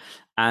that.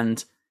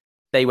 And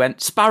they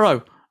went,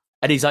 sparrow.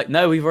 And he's like,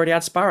 no, we've already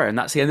had sparrow. And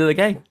that's the end of the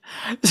game.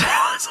 So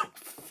I was like,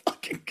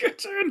 fucking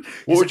good.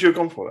 What would you have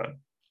gone for then?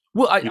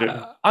 Well,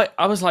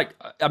 I was like,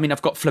 I mean,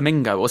 I've got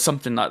flamingo or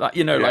something like that,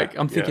 like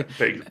I'm thinking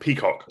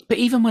peacock. But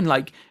even when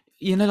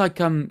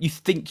you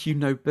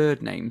think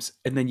bird names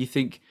and then you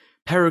think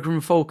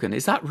peregrine falcon,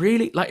 is that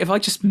really if I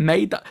just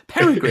made that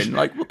peregrine?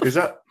 What the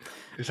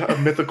is that a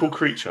mythical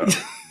creature?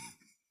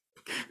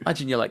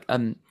 Imagine you're like,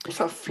 what's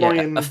that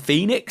flying? A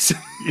phoenix?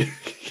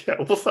 Yeah,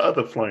 what's that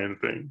other flying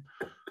thing?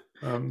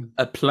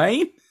 A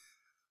plane?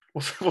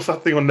 What's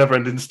that thing on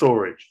Neverending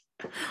Story?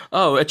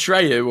 Oh,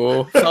 Atreyu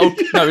or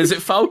no? Is it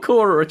Falcor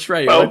or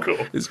Atreyu?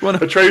 Falcor. It's one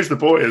of Atreyu's the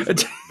boy,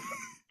 isn't it?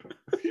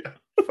 Yeah.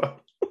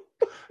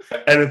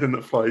 Anything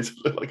that flies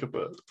look like a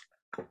bird.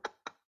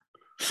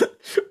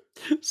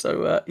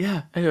 So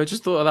yeah, anyway, I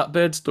just thought of that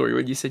bird story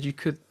when you said you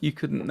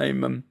couldn't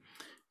name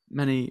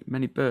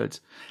many birds.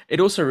 It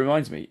also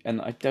reminds me,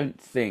 and I don't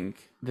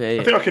think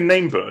I think I can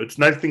name birds.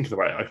 Now thinking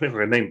about it, I think I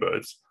can name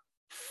birds.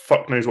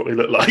 Fuck knows what they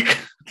look like.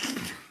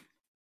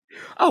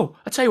 Oh,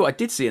 I'll tell you what I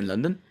did see in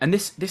London, and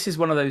this is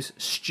one of those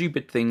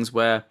stupid things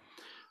where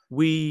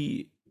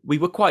we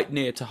were quite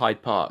near to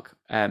Hyde Park,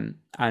 and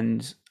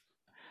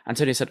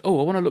Antonio said, "Oh,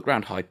 I want to look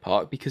around Hyde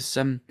Park because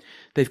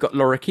they've got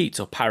lorikeets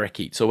or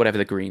parakeets or whatever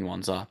the green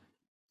ones are.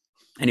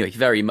 Anyway,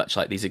 very much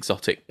like these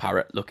exotic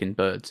parrot-looking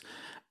birds."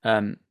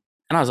 And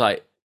I was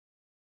like,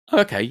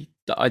 "Okay,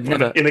 I'd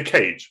never in a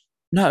cage."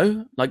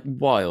 No, like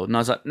wild. And I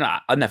was like, "Nah,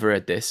 I never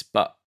heard this,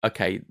 but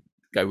okay."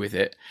 Go with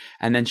it.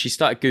 And then she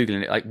started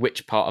Googling it, like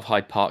which part of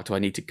Hyde Park do I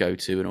need to go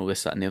to and all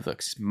this, that and the other,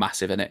 because it's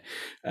massive, isn't it?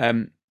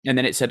 And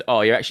then it said,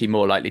 oh, you're actually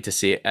more likely to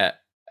see it at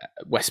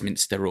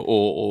Westminster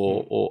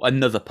or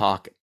another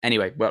park.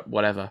 Anyway,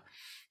 whatever.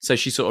 So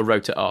she sort of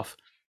wrote it off.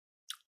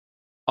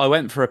 I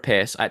went for a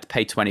piss. I had to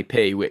pay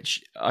 20p,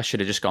 which I should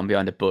have just gone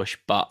behind a bush,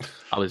 but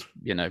I was,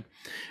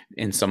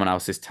 in someone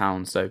else's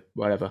town, so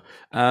whatever.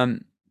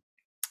 And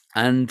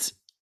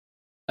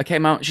I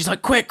came out, she's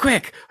like,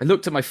 quick. I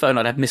looked at my phone,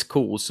 I'd had missed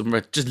calls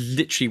somewhere, just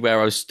literally where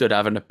I was stood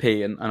having a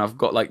pee, and I've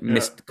got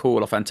missed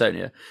call off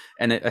Antonia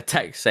and a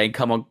text saying,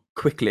 come on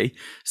quickly.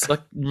 So I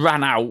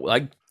ran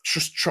out,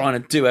 just trying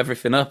to do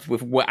everything up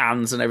with wet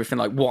hands and everything,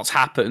 like what's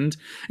happened.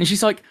 And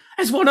she's like,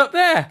 there's one up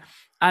there.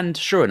 And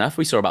sure enough,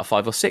 we saw about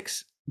 5 or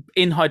 6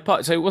 in Hyde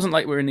Park. So it wasn't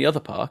like we were in the other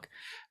park.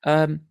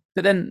 But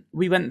then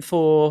we went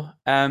for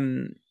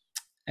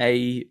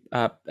a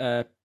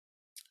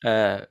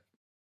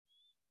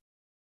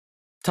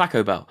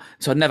Taco Bell.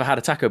 So I'd never had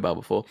a Taco Bell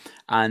before.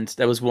 And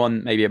there was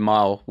one maybe a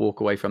mile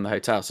walk away from the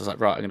hotel. So I was like,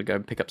 right, I'm going to go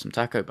and pick up some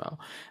Taco Bell.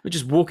 We're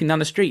just walking down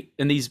the street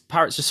and these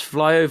parrots just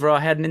fly over our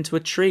head and into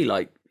a tree.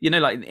 Like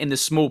in the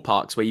small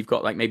parks where you've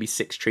got maybe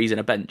 6 trees and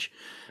a bench.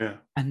 Yeah.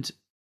 And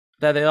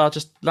there they are,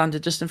 just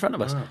landed just in front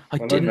of us. I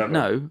didn't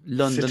know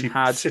London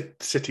had...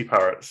 City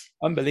parrots.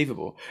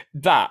 Unbelievable.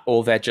 That,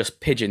 or they're just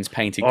pigeons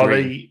painted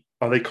green.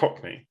 Are they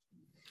Cockney?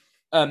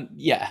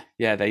 Yeah.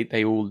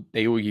 They all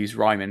use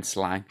rhyming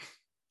slang.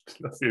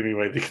 That's the only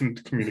way they can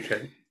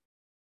communicate.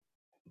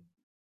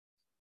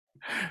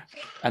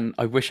 And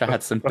I wish I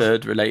had some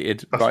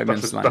bird-related rhyming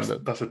slang.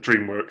 That's a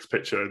DreamWorks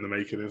picture in the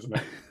making, isn't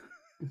it?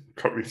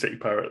 Cockney City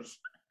parrots.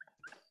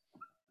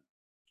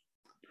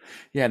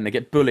 Yeah, and they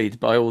get bullied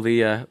by all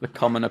the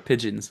commoner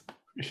pigeons.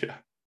 Yeah.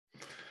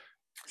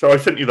 So I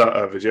sent you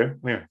that video.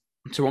 Yeah.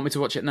 Do you want me to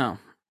watch it now?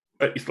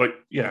 It's like,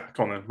 yeah,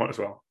 come on then, might as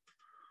well.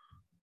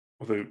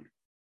 Although,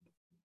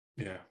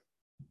 yeah.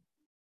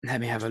 Let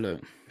me have a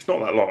look. It's not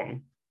that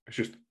long. It's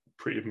just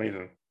pretty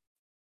amazing.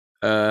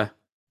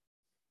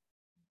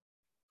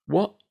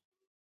 What?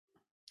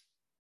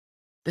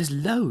 There's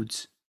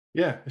loads.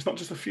 Yeah, it's not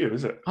just a few,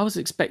 is it? I was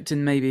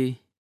expecting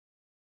maybe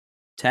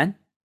 10.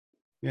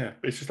 Yeah,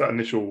 it's just that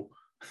initial.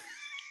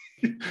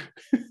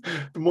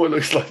 The more it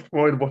looks like, the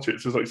more I watch it,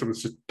 it's just like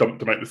someone's just dumped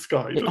them out of the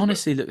sky. It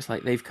honestly looks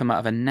like they've come out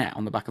of a net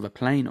on the back of a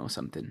plane or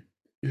something.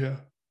 Yeah.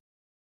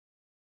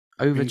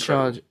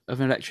 Overcharge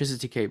of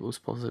electricity cables,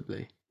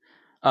 possibly.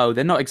 Oh,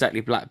 they're not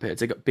exactly blackbirds.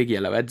 They've got big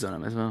yellow heads on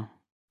them as well.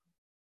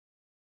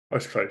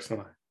 That's close, isn't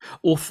it?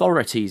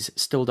 Authorities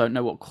still don't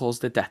know what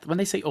caused the death. When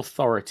they say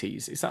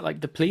authorities, is that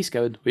like the police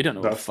going, we don't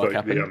know what the fuck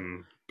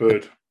happened?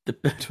 The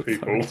bird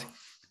people.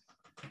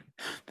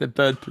 The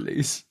bird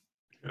police.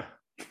 Yeah.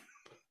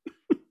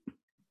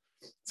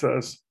 So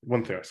that's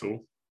one thing I saw.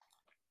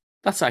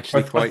 That's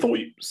actually quite I thought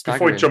staggering.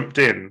 Before I jumped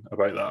in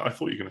about that, I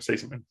thought you were going to say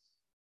something,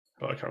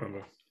 but I can't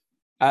remember.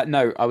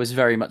 No, I was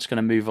very much going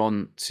to move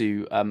on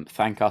to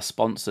thank our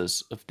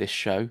sponsors of this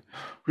show.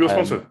 Who your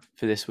sponsor?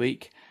 For this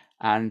week.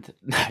 And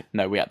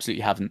no, we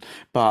absolutely haven't.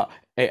 But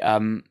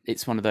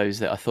it's one of those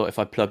that I thought if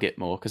I plug it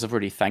more, because I've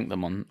already thanked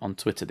them on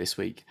Twitter this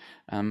week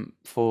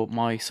for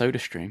my soda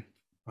stream.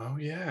 Oh,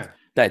 yeah.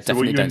 They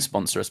definitely don't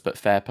sponsor us, but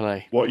fair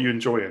play. What are you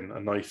enjoying? A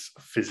nice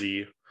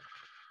fizzy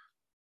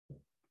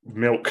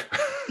milk,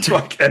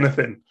 like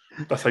anything.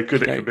 That's how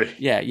good it can be.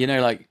 Yeah,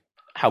 like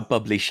how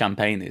bubbly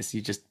champagne is.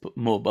 You just put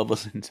more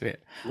bubbles into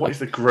it. What is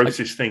the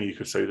grossest thing you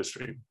could soda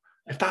stream?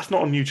 If that's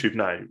not on YouTube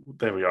now,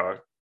 there we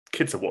are.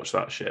 Kids will watch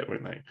that shit,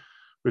 won't they?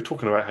 We're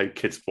talking about how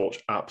kids watch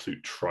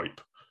absolute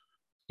tripe.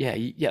 Yeah,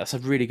 that's a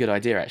really good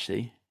idea,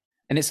 actually.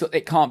 And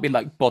it can't be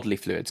like bodily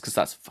fluids because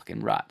that's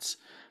fucking rats.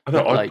 I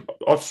know.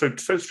 I've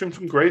SodaStream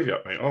some gravy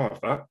up, mate. I'll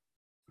have that.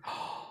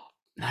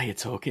 Now you're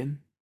talking.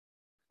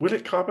 Will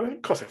it carbonate?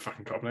 Of course it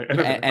fucking carbonate.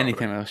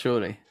 Anything will,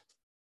 surely.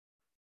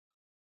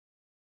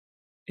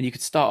 And you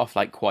could start off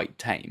like quite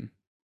tame.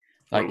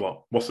 Like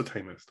what? What's the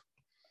tamest?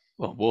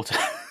 Well, water.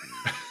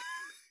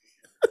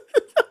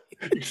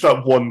 You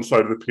start one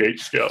side of the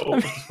pH scale,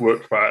 just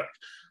work back,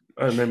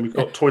 and then we've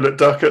got toilet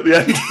duck at the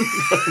end.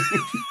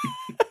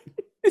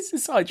 This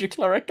is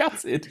hydrochloric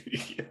acid.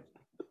 Yeah.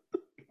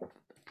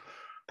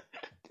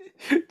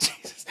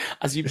 Jesus.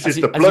 This is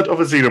the blood of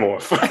a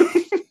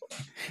xenomorph.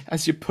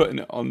 As you're putting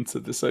it onto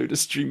the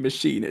SodaStream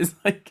machine, it's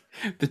like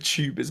the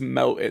tube is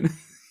melting.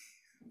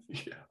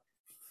 Yeah.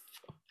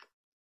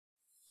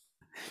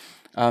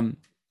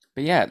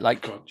 But yeah,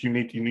 like God, you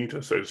need a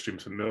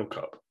SodaStream some milk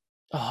up.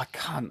 Oh, I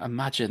can't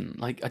imagine.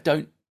 Like, I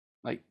don't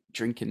like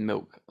drinking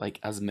milk like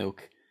as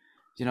milk.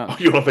 You know,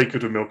 you're not very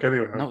good with milk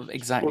anyway. Not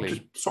exactly. Well,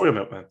 just soya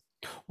milk, man.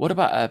 What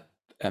about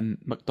a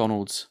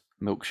McDonald's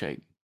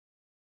milkshake?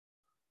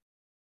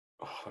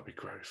 Oh, that'd be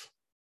gross.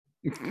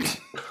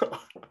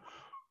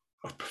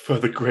 I prefer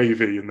the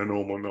gravy and the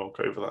normal milk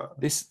over that.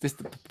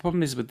 The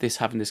problem is with this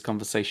having this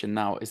conversation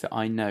now is that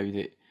I know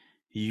that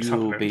you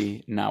will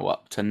be now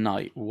up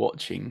tonight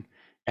watching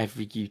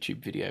every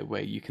YouTube video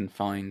where you can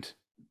find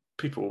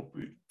people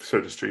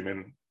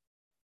SodaStreaming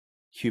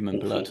human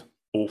blood.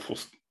 Awful.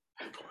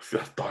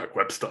 That's dark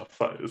web stuff.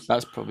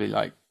 That's probably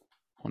like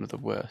one of the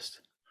worst.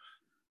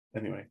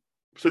 Anyway,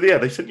 so yeah,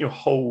 they sent you a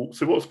whole.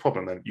 So what was the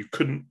problem then? You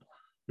couldn't.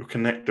 Your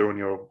connector on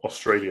your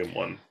Australian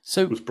one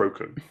was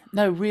broken.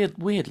 No,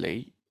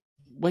 weirdly,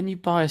 when you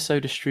buy a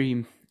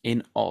SodaStream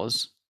in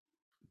Oz,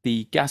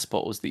 the gas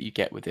bottles that you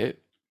get with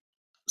it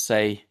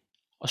say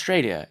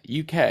Australia,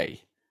 UK,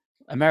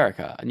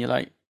 America, and you're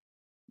like,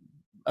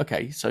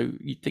 okay, so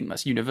you think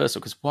that's universal,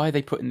 because why are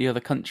they putting the other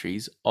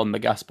countries on the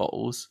gas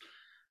bottles?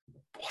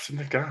 What's in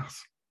the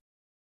gas?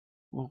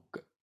 Well,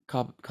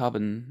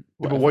 carbon.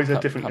 Yeah, but why is there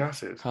different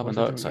gases? Carbon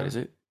dioxide, is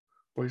it?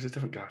 Why is there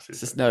different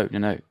gases? No.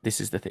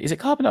 This is the thing. Is it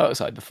carbon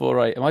dioxide?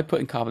 Am I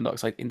putting carbon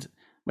dioxide into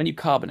when you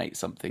carbonate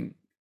something?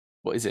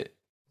 What is it?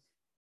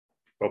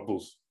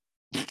 Bubbles.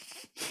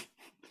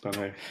 Don't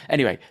know.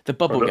 Anyway, the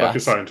bubble gas. Like a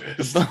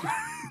scientist.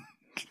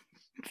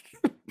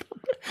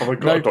 Have I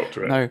got a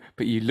doctorate? No,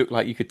 but you look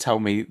like you could tell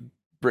me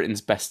Britain's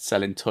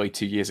best-selling toy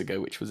 2 years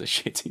ago, which was a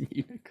shitting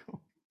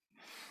unicorn.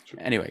 Sure.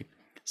 Anyway,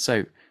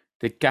 so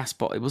the gas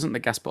bottle. It wasn't the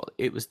gas bottle.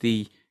 It was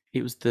the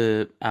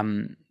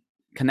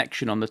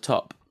connection on the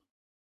top.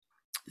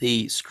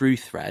 The screw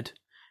thread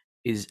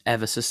is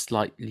ever so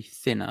slightly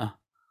thinner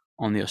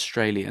on the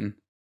Australian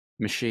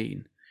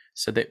machine,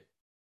 so that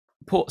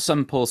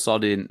some poor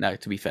sod in. No,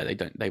 to be fair,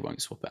 they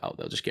won't swap it out.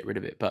 They'll just get rid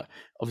of it. But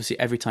obviously,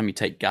 every time you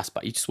take gas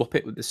back, you swap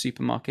it with the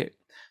supermarket.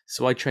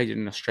 So I traded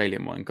an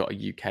Australian one and got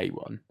a UK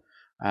one.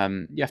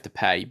 You have to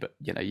pay, but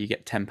you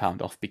get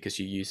 £10 off because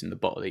you're using the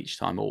bottle each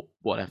time or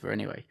whatever.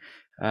 Anyway,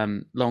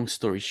 long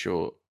story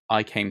short,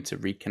 I came to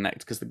reconnect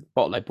because the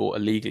bottle I bought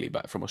illegally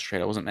back from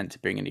Australia, I wasn't meant to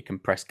bring any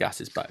compressed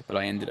gases back, but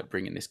I ended up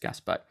bringing this gas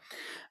back.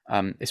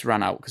 It's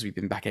ran out because we've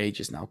been back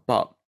ages now,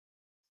 but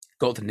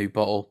got the new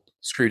bottle,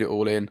 screwed it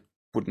all in,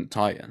 wouldn't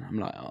tighten. I'm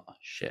like, oh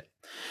shit.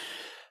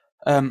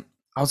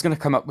 I was going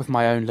to come up with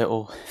my own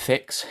little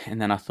fix,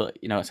 and then I thought,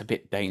 it's a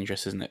bit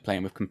dangerous, isn't it,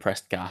 playing with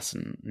compressed gas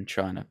and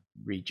trying to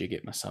rejig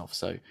it myself.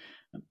 So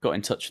I got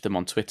in touch with them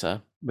on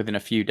Twitter. Within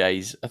a few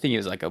days, I think it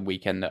was like a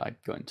weekend that I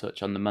got in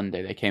touch. On the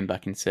Monday, they came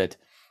back and said,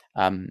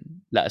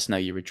 let us know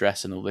your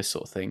address and all this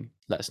sort of thing.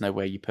 Let us know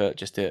where you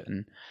purchased it.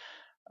 And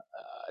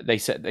they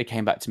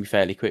came back to me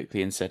fairly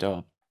quickly and said,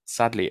 oh,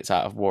 sadly, it's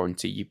out of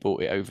warranty. You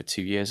bought it over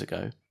 2 years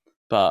ago,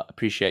 but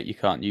appreciate you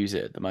can't use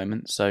it at the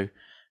moment. So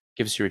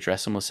give us your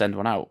address and we'll send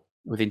one out.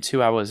 Within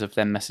 2 hours of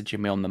them messaging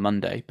me on the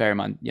Monday, bear in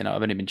mind,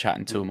 I've only been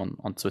chatting to them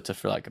on Twitter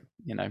for like,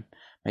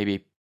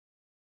 maybe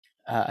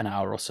an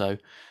hour or so.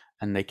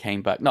 And they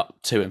came back,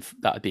 not two, and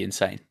that would be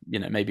insane,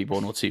 maybe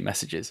 1 or 2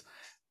 messages.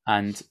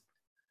 And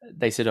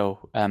they said,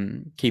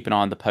 keep an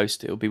eye on the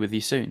post. It'll be with you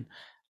soon.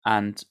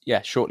 And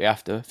yeah, shortly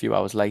after, a few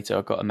hours later,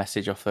 I got a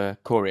message off a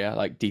courier,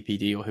 like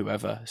DPD or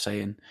whoever,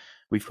 saying,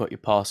 we've got your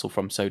parcel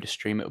from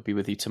SodaStream. It'll be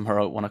with you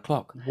tomorrow at 1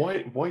 o'clock.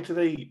 Why do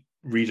they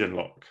region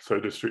lock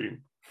SodaStream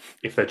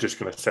if they're just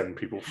going to send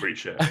people free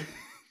shit?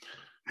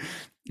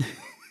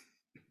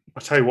 I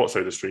tell you what,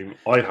 SodaStream,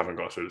 I haven't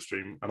got a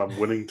SodaStream, and I'm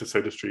willing to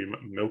SodaStream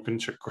milk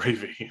and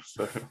gravy.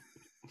 So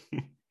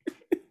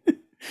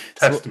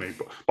test me,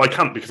 but I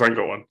can't because I ain't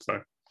got one.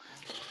 So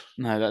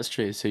no, that's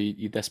true. So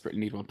you desperately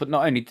need one. But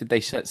not only did they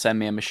send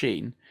me a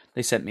machine,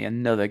 they sent me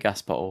another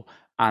gas bottle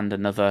and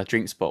another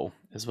drinks bottle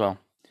as well.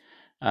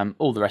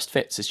 All the rest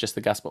fits. It's just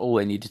the gas bottle. All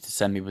they needed to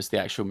send me was the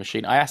actual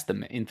machine. I asked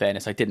them, in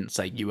fairness, I didn't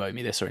say you owe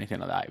me this or anything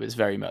like that. It was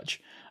very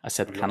much, I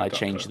said, can I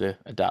change the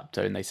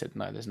adapter? And they said,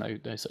 no, there's no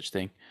such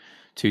thing.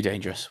 Too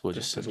dangerous. We'll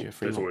just send you a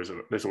free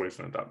one. There's always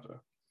an adapter.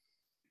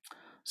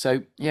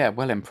 So yeah,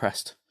 well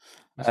impressed.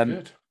 That's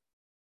good.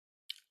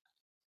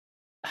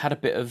 Had a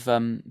bit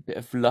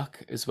of luck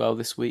as well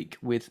this week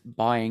with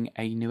buying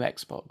a new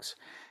Xbox.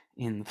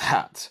 In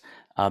that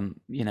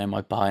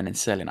my buying and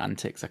selling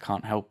antics, I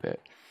can't help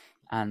it.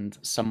 And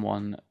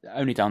someone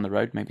only down the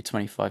road, maybe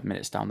 25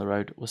 minutes down the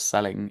road, was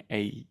selling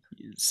a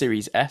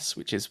Series S,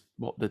 which is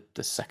what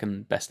the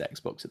second best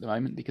Xbox at the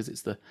moment, because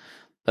it's the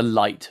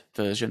light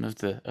version of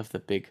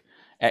the big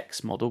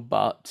X model,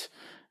 but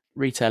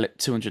retail at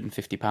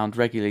 £250,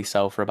 regularly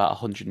sell for about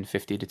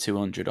 150 to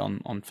 200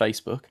 on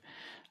Facebook.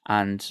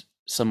 And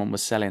someone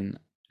was selling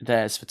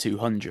theirs for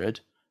 200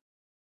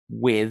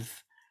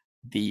 with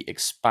the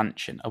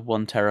expansion, a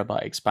 1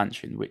 terabyte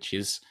expansion, which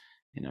is,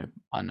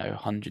 I know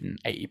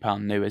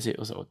 £180 new, is it,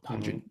 or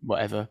 100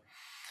 whatever.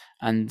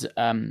 And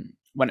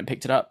when it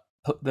picked it up,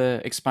 put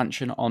the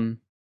expansion on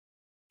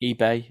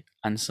eBay,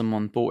 and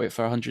someone bought it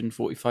for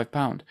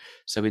 £145.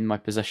 So in my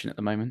possession at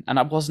the moment, and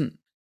I wasn't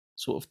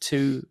sort of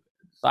too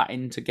that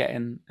into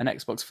getting an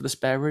Xbox for the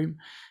spare room,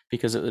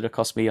 because it would have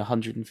cost me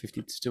 £150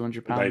 to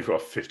 £200. Now you've got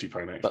a £50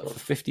 Xbox. But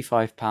for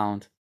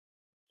 £55,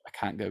 I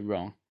can't go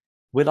wrong.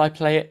 Will I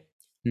play it?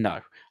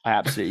 No, I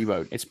absolutely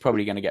won't. It's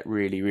probably going to get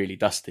really, really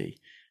dusty,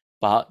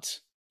 but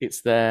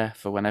it's there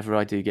for whenever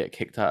I do get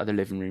kicked out of the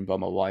living room by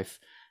my wife,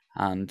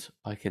 and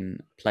I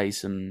can play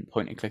some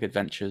point and click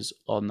adventures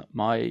on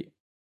my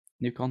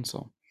new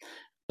console.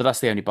 But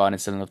that's the only buying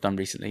and selling I've done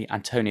recently.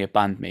 Antonia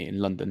banned me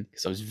in London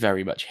because I was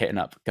very much hitting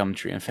up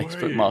Gumtree and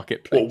Facebook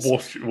Marketplace.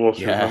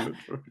 Yeah.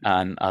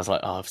 And I was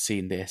like, I've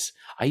seen this.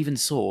 I even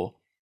saw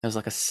there was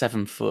like a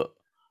 7-foot,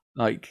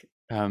 like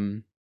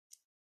it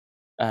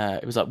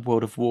was like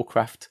World of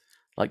Warcraft,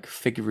 like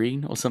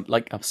figurine or something,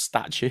 like a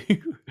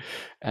statue.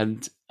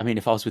 And I mean,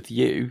 if I was with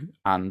you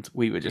and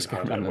we were just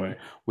going around,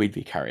 we'd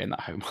be carrying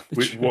that home on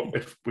the train.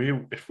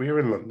 If we were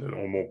in London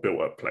or a more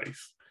built up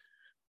place,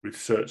 we'd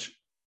search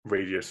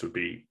radius would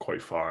be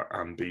quite far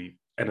and be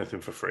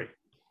anything for free.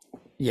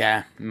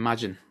 Yeah,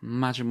 imagine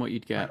what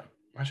you'd get.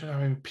 Imagine how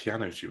many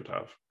pianos you would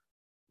have.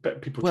 I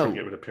bet people try and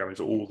get rid of pianos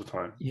all the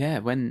time. Yeah,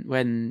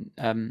 when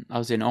I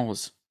was in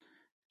Oz,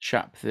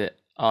 chap that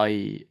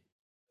I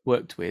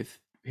worked with,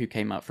 who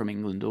came out from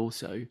England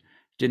also,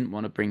 didn't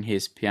want to bring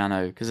his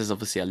piano, because there's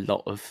obviously a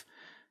lot of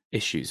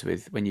issues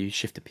with when you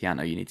shift a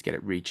piano, you need to get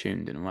it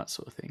retuned and all that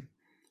sort of thing.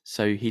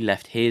 So he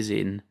left his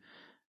in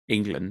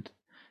England.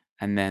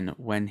 And then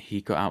when he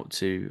got out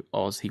to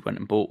Oz, he went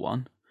and bought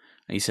one.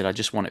 And he said, I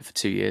just want it for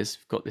 2 years.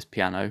 I've got this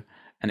piano.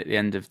 And at the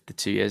end of the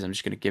 2 years, I'm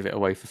just going to give it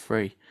away for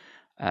free.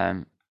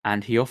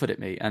 And he offered it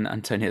me. And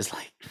Antonia's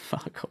like,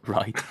 fuck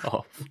right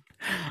off.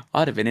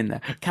 I'd have been in there.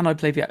 Can I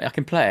play piano? I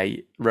can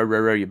play Row, Row,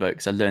 Row Your Boat,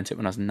 because I learnt it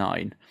when I was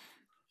 9.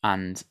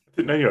 And I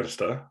didn't know you had a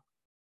star.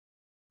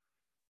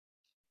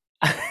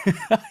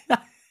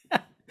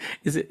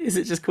 Is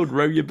it just called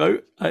Row Your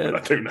Boat? I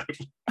don't know.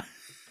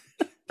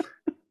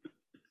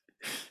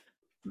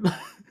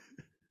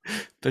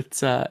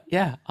 But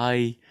yeah,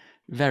 I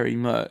very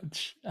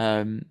much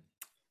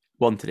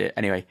wanted it.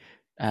 Anyway,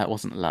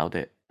 wasn't allowed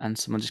it, and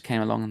someone just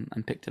came along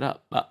and picked it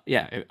up. But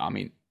yeah, I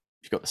mean,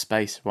 if you've got the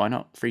space, why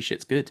not? Free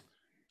shit's good.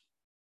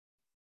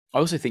 I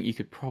also think you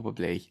could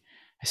probably,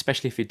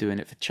 especially if you're doing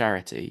it for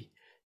charity,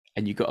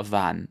 and you got a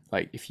van,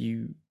 like if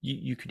you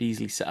could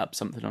easily set up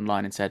something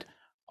online and said,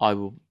 I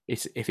will,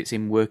 if it's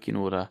in working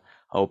order,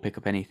 I will pick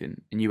up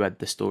anything, and you had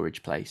the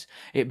storage place.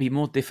 It'd be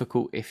more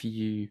difficult if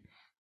you,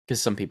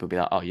 because some people would be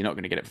like, oh, you're not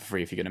going to get it for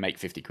free if you're going to make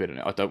 50 quid on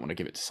it. I don't want to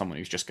give it to someone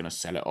who's just going to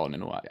sell it on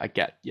and all that. I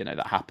get,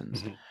 that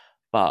happens. Mm-hmm.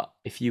 But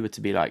if you were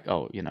to be like,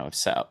 oh, I've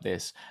set up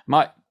this,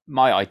 my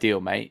ideal,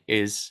 mate,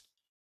 is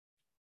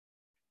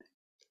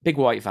big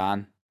white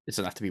van. It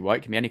doesn't have to be white,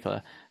 it can be any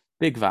colour.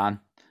 Big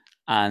van,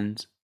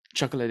 and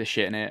chuck a load of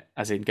shit in it,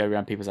 as in go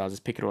around people's houses,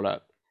 pick it all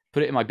up,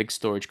 put it in my big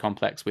storage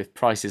complex with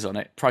prices on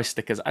it, price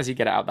stickers. As you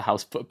get it out of the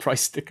house, put a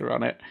price sticker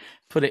on it,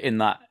 put it in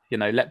that,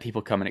 let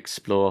people come and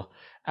explore,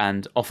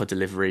 and offer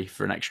delivery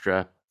for an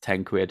extra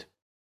 10 quid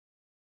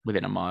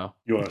within a mile.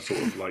 You want a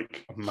sort of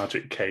like a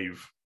magic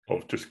cave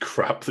of just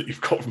crap that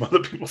you've got from other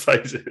people's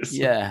houses.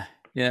 Yeah.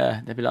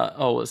 They'd be like,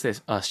 oh, what's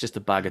this? Oh, it's just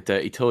a bag of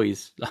dirty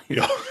toys.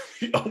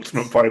 The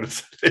ultimate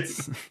pirate.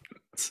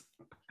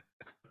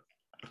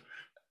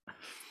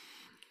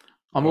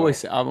 I'm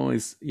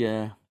always,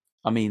 yeah.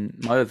 I mean,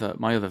 my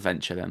other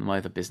venture then, my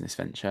other business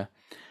venture,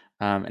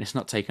 and it's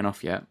not taken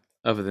off yet,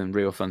 other than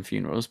Real Fun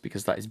Funerals,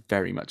 because that is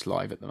very much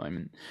live at the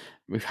moment.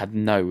 We've had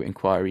no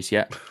inquiries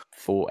yet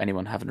for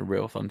anyone having a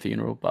Real Fun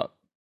funeral, but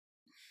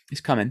it's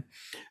coming.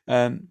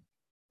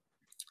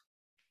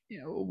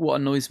 What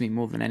annoys me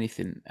more than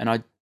anything, and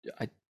I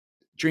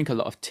drink a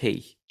lot of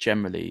tea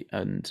generally,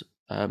 and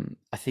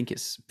I think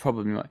it's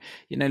probably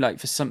like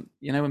for some,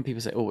 when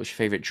people say, oh, what's your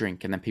favorite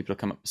drink, and then people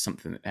come up with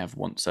something that they have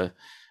once a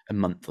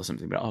month or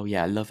something, but oh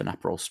yeah, I love an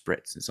Aperol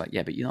Spritz. It's like,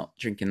 yeah, but you're not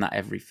drinking that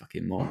every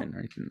fucking morning or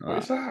anything like that.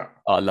 What is that?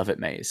 Oh, I love it,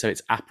 mate. So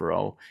it's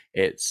Aperol,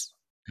 it's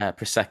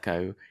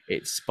Prosecco,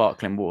 it's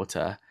sparkling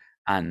water,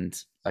 and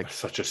like that's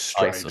such a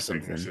strange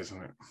thing,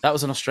 isn't it? That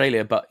was in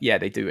Australia, but yeah,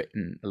 they do it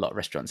in a lot of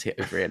restaurants here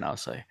over here now.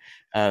 So,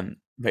 but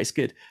it's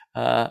good.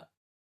 But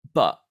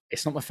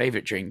it's not my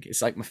favorite drink.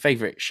 It's like my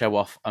favorite show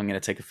off. I'm going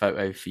to take a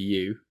photo for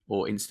you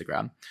or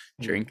Instagram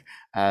drink,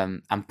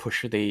 and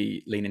push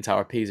the Leaning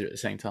Tower of Pisa at the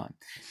same time.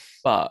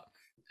 But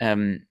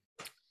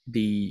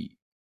the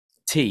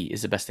tea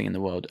is the best thing in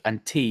the world,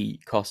 and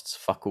tea costs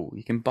fuck all.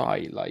 You can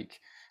buy like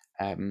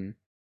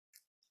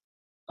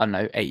I don't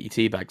know, 80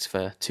 tea bags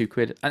for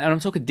 £2, and I'm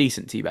talking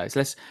decent tea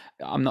bags.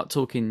 I'm not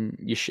talking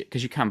your shit,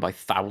 because you can buy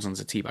thousands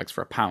of tea bags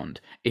for £1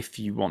 if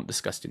you want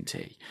disgusting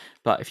tea.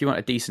 But if you want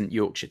a decent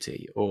Yorkshire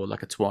tea, or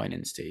like a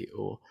Twinings tea,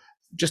 or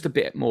just a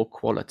bit more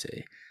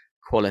quality,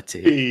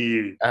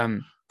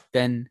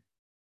 then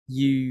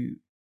you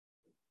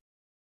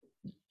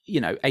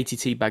 80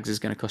 tea bags is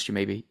going to cost you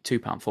maybe £2,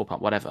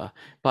 £4, whatever.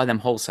 Buy them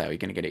wholesale, you're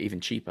going to get it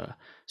even cheaper.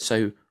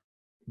 So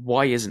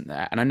why isn't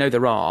there? And I know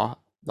there are,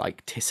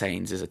 like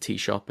Tissane's is a tea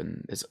shop,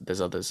 and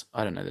there's others.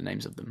 I don't know the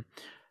names of them.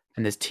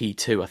 And there's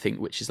T2, I think,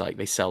 which is like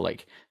they sell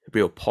like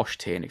real posh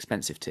tea and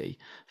expensive tea.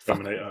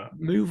 Terminator.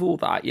 Move all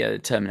that,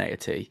 Terminator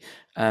tea,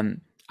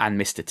 and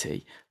Mr.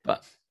 T.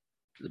 But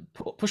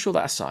push all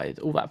that aside,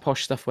 all that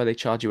posh stuff where they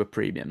charge you a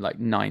premium, like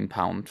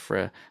 £9 for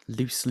a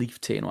loose leaf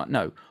tea and what.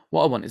 No,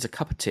 what I want is a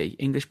cup of tea,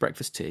 English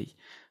breakfast tea,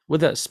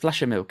 with a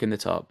splash of milk in the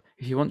top.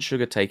 If you want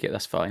sugar, take it,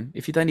 that's fine.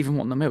 If you don't even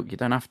want the milk, you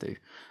don't have to.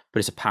 But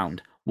it's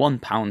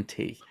 £1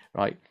 tea,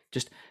 right?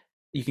 Just,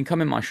 you can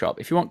come in my shop.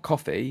 If you want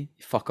coffee,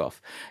 fuck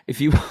off.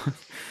 If you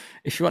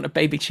want a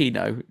baby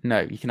chino,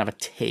 no, you can have a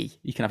tea.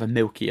 You can have a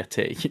milkier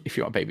tea if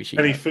you want a baby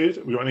chino. Any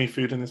food? We got any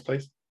food in this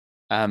place?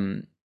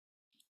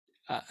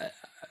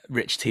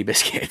 Rich tea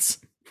biscuits.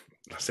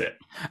 That's it.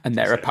 And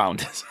they're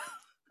 £1.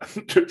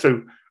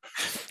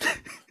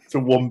 So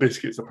one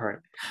biscuit's a pound,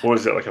 or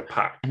is it like a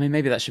pack? I mean,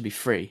 maybe that should be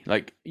free.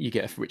 Like, you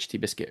get a rich tea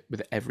biscuit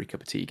with every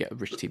cup of tea. You get a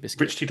rich tea biscuit.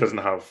 Rich tea doesn't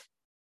have.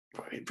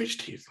 Rich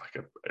tea is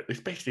it's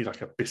basically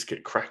like a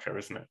biscuit cracker,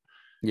 isn't it?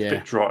 Yeah. It's a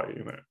bit dry,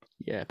 isn't it?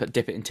 Yeah, but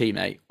dip it in tea,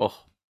 mate. Oh.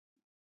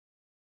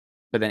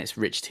 But then it's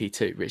rich tea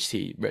too. Rich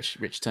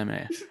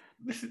Terminator.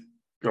 This is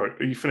right.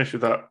 Are you finished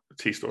with that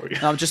tea story?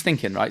 No, I'm just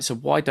thinking, right? So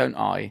why don't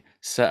I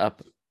set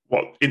up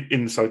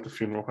inside the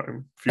funeral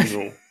home?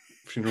 Funeral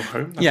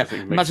home? That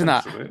imagine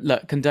sense, that.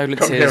 Look,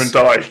 condolences. Come here and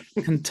die.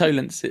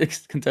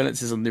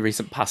 Condolences on the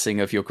recent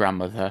passing of your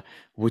grandmother.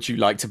 Would you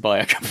like to buy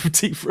a cup of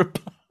tea for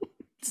 £1?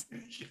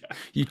 Yeah.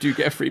 You do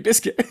get a free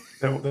biscuit.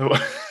 They're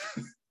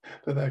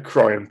there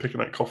crying,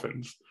 picking at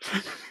coffins.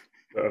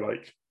 They're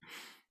like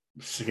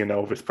singing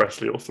Elvis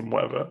Presley or some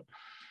whatever.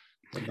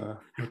 And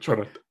you're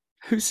trying to.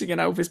 Who's singing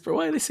Elvis?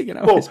 Why are they singing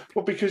Elvis?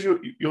 Well, because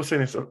you're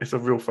saying it's a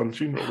real fun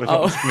funeral. There's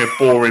not just going to be a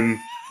boring.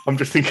 I'm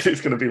just thinking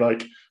it's going to be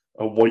like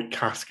a white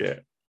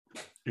casket,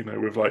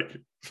 with like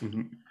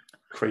some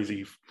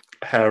crazy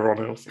hair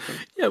on it or something.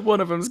 Yeah, one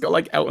of them's got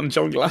like Elton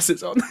John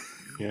glasses on.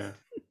 Yeah.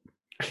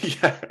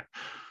 Yeah.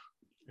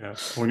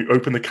 When you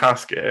open the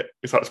casket,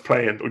 it starts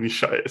playing. When you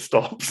shut it, it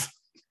stops.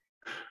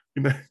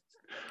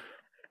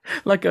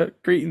 Like a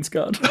greetings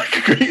card. Like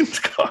a greetings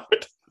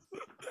card.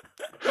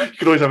 You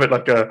could always have it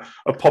like a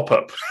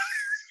pop-up.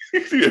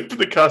 You open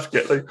the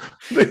casket,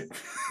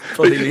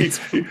 Body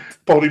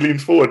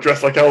leans forward,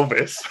 dressed like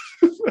Elvis.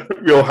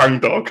 Real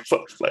hangdog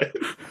starts playing.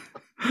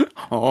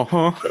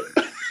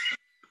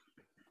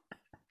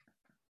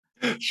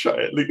 Shut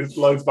it, it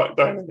lies back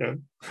down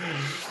again.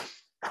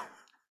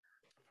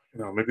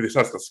 Maybe this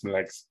has got some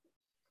legs.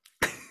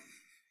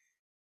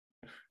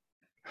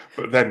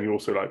 But then you're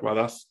also like, well,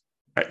 that's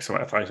X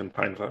amount of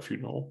 £1,000 for that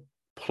funeral.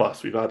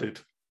 Plus, we've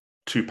added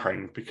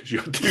 £2 because you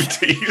had 2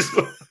 teas.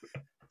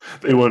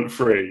 They weren't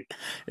free.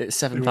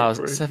 It's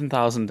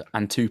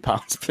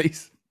 £7,002,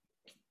 please.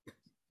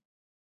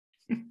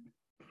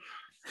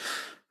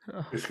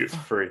 Biscuits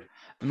free.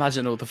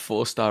 Imagine all the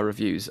 4-star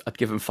reviews. I'd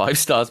give them 5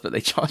 stars, but they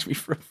charge me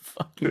for a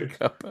fucking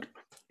cup.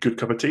 Good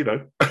cup of tea,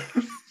 though.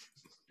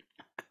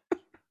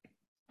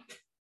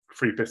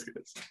 Free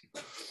biscuits.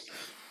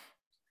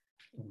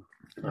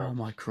 Oh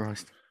my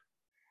Christ.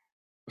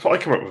 So I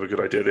came up with a good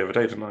idea the other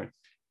day, didn't I?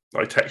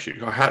 I text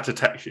you. I had to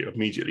text you,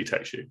 immediately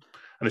text you.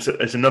 And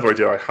it's another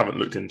idea I haven't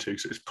looked into,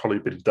 so it's probably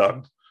been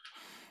done.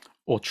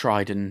 Or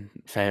tried and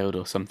failed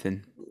or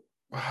something.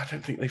 Well, I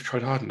don't think they've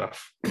tried hard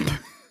enough.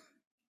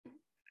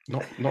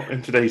 Not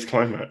in today's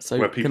climate,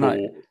 where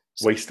people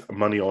waste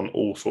money on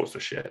all sorts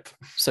of shit.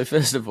 So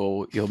first of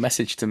all, your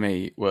message to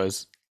me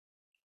was,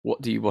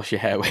 what do you wash your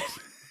hair with?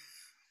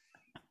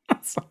 I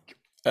was like,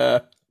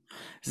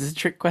 is this a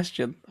trick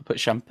question? I put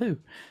shampoo. And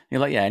you're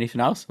like, yeah,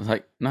 anything else? I was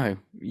like, no,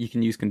 you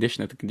can use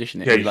conditioner to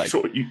condition it. Yeah,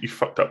 you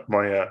fucked up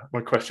my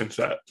question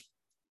set.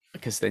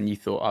 Because then you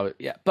thought,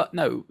 but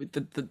no,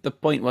 the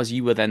point was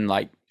you were then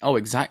like, oh,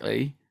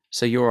 exactly.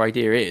 So your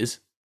idea is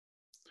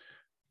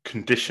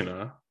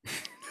conditioner.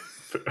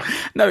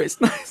 No, it's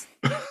not.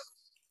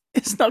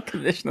 It's not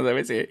conditioner though,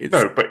 is it?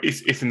 No, but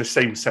it's in the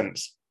same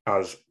sense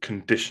as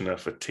conditioner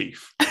for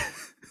teeth.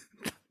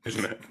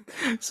 Isn't it?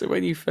 So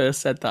when you first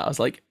said that, I was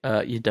like,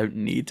 you don't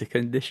need to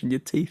condition your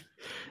teeth.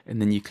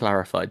 And then you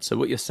clarified. So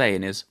what you're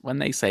saying is, when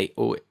they say,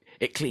 oh,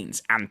 it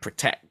cleans and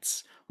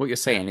protects, what you're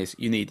saying is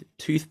you need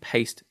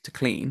toothpaste to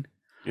clean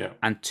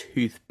and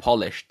tooth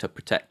polish to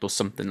protect, or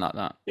something like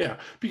that. Yeah,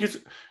 because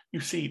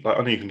you see, like,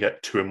 I know you can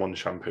get 2-in-1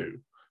 shampoo,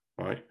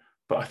 right?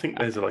 But I think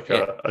there's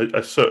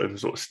a certain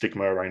sort of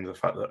stigma around the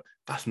fact that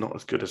that's not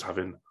as good as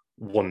having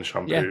one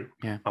shampoo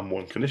and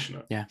one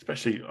conditioner. Yeah.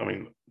 Especially, I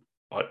mean,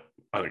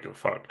 I don't give a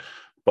fuck.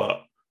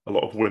 But a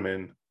lot of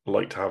women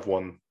like to have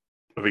one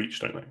of each,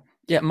 don't they?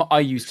 Yeah, I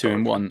use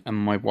 2-in-1, and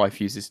my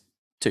wife uses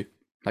 2,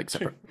 like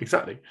separate.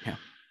 Exactly. Yeah.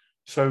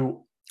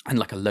 So and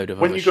like a load of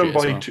when other you go shit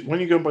and buy as well. when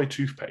you go and buy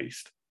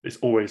toothpaste, it's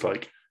always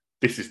like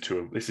this is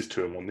 2-in-1, this is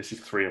 2-in-1, this is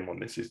 3-in-1,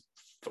 this is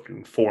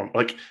fucking 4.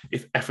 Like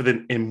it's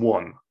everything in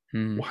one.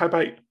 Well, how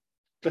about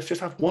let's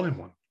just have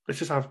 1-in-1? Let's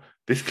just have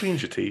this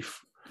cleans your teeth,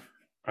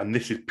 and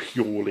this is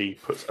purely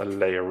puts a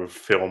layer of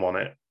film on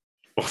it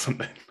or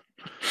something.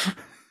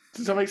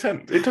 Does that make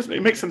sense? It doesn't.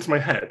 It makes sense in my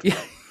head.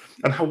 Yeah.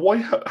 And why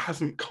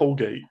hasn't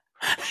Colgate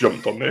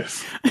jumped on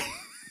this?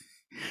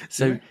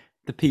 So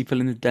the people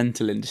in the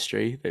dental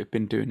industry, they've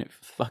been doing it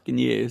for fucking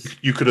years.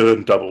 You could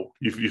earn double.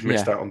 You've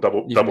missed out on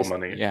double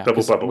money. Yeah,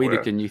 double bubble. We'd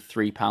have given you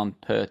 £3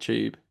 per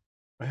tube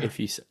if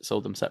you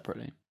sold them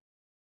separately.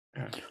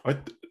 Yeah,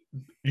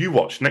 you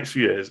watch next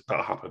few years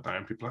that'll happen now,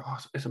 and people are like,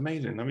 oh, it's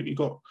amazing. I mean, you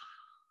got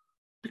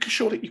because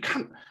surely you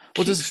can't.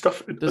 Well, does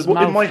stuff does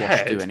well, in my mouthwash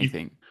head do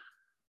anything?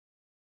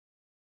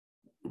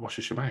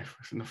 Washes your mouth.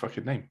 It's in the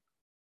fucking name.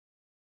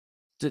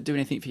 Does it do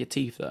anything for your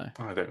teeth though?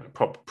 I don't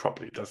know.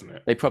 Probably doesn't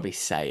it? They probably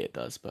say it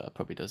does, but it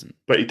probably doesn't.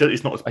 But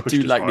it's not as pushed. I do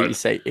as like hard. that you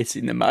say it's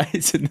in the mouth.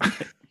 It's in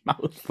the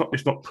mouth.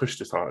 It's not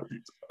pushed as hard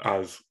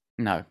as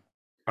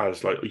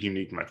as like you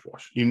need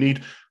mouthwash. You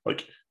need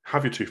like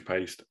have your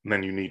toothpaste and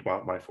then you need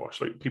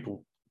mouthwash. Like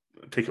people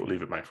take it or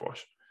leave it mouthwash.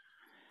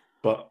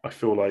 But I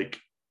feel like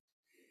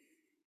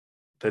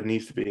there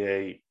needs to be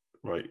a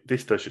right.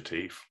 This does your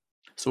teeth.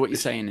 So what you're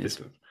saying is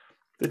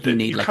you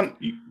need like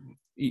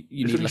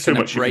you need like so an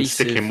much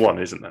abrasive. You can stick in one,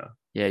 isn't there?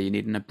 Yeah, you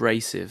need an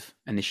abrasive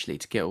initially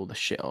to get all the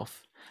shit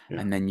off,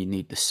 and then you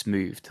need the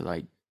smooth to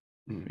like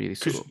really.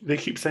 Because they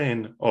keep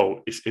saying,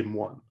 "Oh, it's in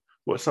one."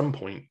 Well, at some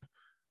point,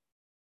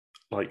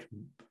 like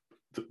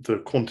the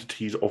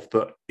quantities of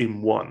the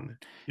in one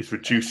is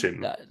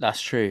reducing.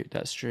 That's true.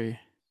 That's true.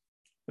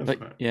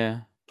 Like,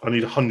 yeah, I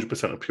need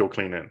 100% of pure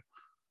cleaning.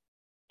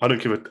 I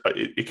don't give a.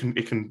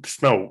 It can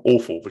smell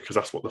awful because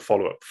that's what the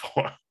follow up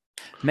for.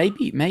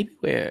 Maybe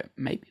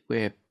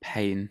we're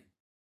paying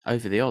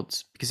over the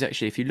odds because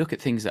actually, if you look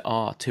at things that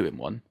are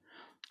 2-in-1,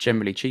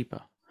 generally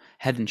cheaper.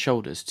 Head and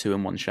Shoulders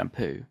 2-in-1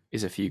 shampoo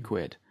is a few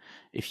quid.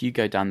 If you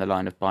go down the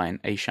line of buying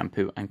a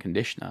shampoo and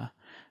conditioner,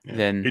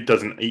 then it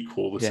doesn't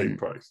equal the same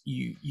price.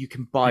 You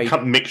can buy. You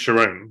can't mix your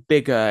own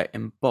bigger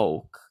in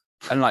bulk.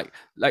 And like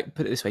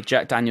put it this way,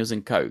 Jack Daniels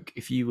and Coke.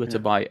 If you were to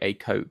buy a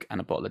Coke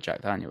and a bottle of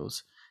Jack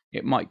Daniels,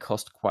 it might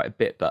cost quite a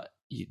bit, but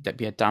there'd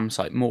be a damn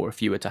sight more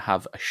if you were to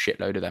have a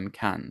shitload of them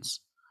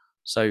cans.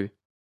 So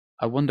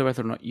I wonder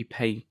whether or not you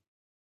pay.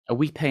 Are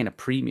we paying a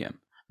premium?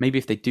 Maybe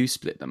if they do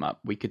split them up,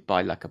 we could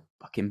buy like a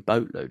fucking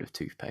boatload of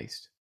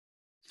toothpaste.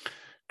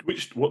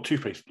 What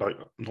toothpaste? Like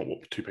not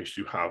what toothpaste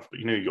you have,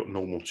 but you got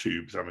normal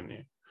tubes, haven't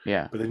you?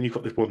 Yeah. But then you've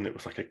got this one that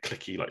was like a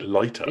clicky, like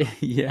lighter.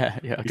 yeah.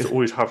 You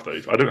always have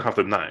those. I don't have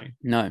them now.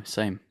 No,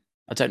 same.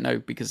 I don't know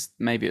because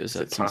maybe it was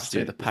something to do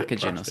with the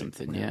packaging or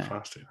something. Yeah.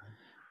 Plastic.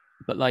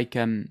 But like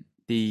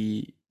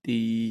the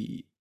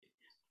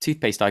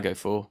toothpaste I go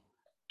for,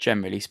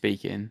 generally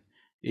speaking,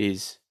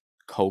 is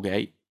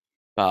Colgate,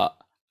 but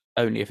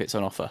only if it's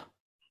on offer.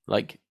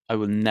 Like I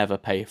will never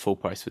pay full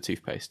price for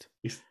toothpaste.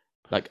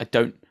 Like I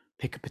don't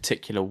pick a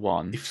particular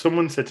one. If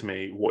someone said to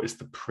me, "What is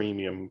the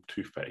premium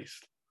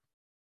toothpaste?"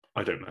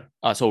 I don't know.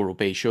 It's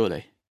Oral-B,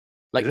 surely.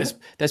 Like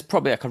there's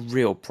probably like a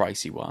real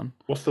pricey one.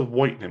 What's the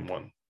whitening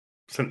one?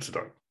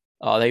 Sensodyne.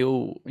 Are they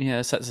all?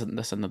 Yeah,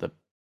 that's another.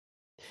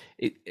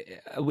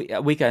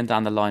 Are we going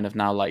down the line of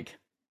now like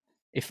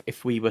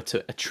if we were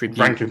to attribute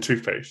ranking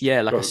toothpaste?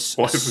 Yeah, like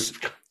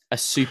a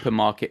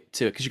supermarket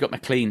to it because you got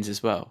McLean's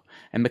as well,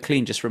 and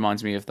McLean just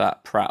reminds me of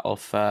that Pratt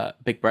off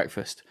Big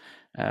Breakfast.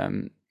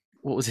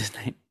 What was his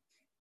name?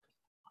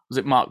 Was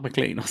it Mark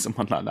McLean or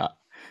someone like that?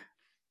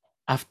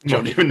 After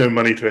Johnny, not giving no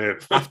money to him.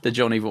 After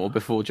Johnny Vaughan or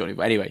before Johnny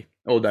Vaughan. Anyway,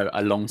 although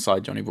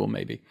alongside Johnny Vaughan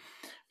maybe.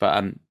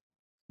 But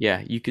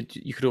yeah, you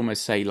could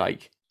almost say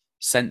like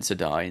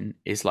Sensodyne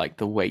is like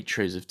the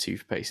Waitrose of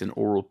toothpaste, and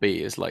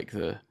Oral-B is like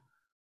the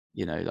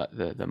like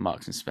the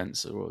Marks and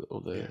Spencer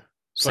or the.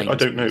 Like, I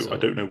don't know. I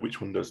don't know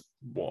which one does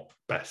what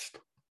best.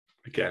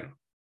 Again,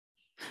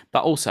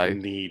 but also the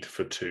need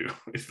for two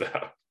is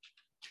there.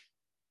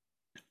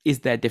 Is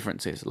there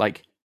differences?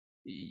 Like,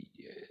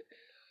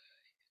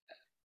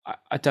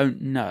 I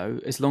don't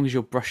know. As long as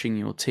you're brushing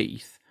your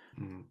teeth,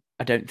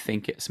 I don't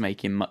think it's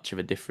making much of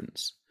a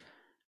difference.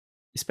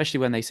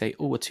 Especially when they say,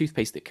 "Oh, a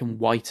toothpaste that can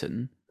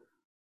whiten."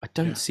 I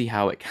don't see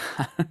how it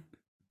can.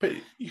 But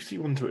you see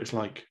one to it, it's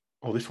like,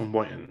 "Oh, this one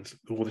whitens,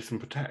 or this one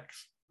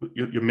protects."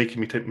 You're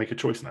making me make a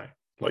choice now.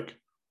 Like,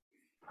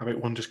 how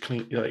about one just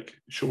clean? Like,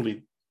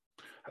 surely,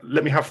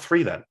 let me have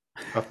 3 then.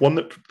 Have one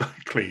that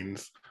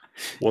cleans,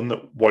 one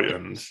that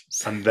whitens,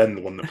 and then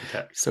the one that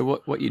protects. So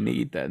what you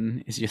need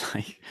then is you're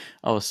like,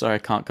 oh, sorry, I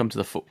can't come to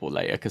the football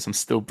later because I'm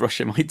still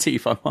brushing my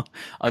teeth.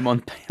 I'm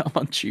on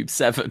tube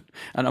 7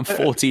 and I'm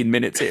 14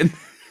 minutes in.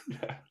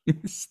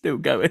 Still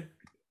going.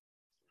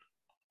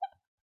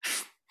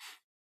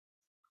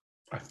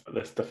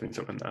 There's definitely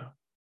something there.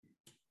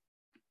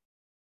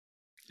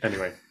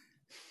 Anyway,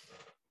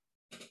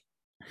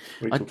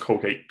 Wait till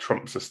Colgate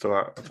trumps us to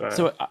that.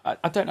 So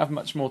I don't have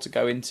much more to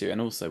go into,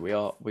 and also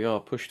we are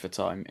pushed for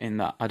time in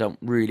that I don't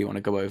really want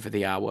to go over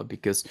the hour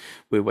because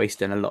we're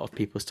wasting a lot of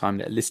people's time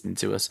that are listening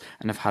to us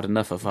and have had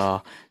enough of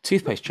our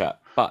toothpaste chat.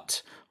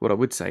 But what I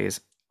would say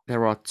is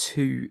there are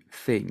two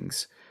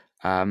things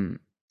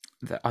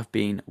that I've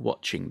been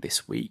watching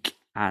this week,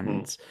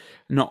 and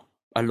not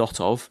a lot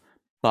of,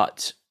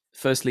 but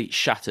firstly,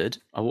 Shattered.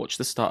 I watched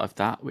the start of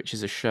that, which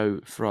is a show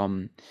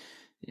from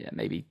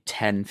maybe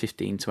 10,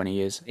 15, 20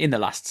 years, in the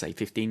last, say,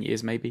 15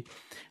 years maybe.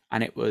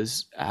 And it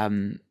was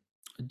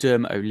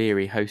Dermot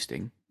O'Leary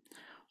hosting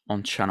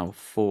on Channel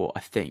 4, I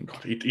think.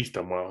 God, he's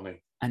done well, hasn't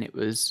he? And it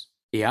was,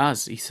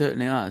 he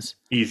certainly has.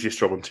 Easiest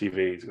job on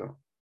TV he's got.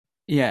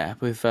 Yeah,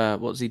 with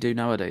what does he do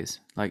nowadays?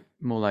 Like,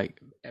 more like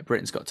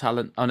Britain's Got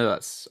Talent. Oh no,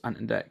 that's Ant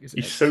and Dec, isn't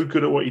it? He's so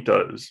good at what he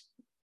does,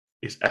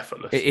 it's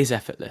effortless. It is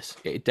effortless.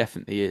 It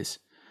definitely is.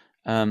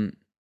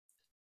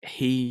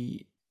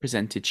 He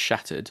presented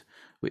Shattered,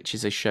 which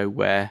is a show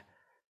where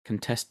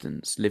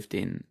contestants lived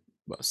in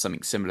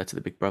something similar to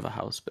the Big Brother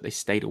house, but they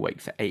stayed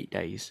awake for 8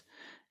 days.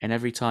 And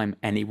every time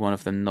any one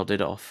of them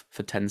nodded off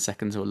for 10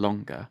 seconds or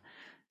longer,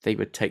 they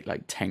would take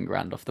like 10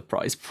 grand off the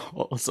prize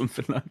pot or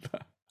something like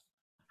that.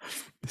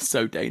 It's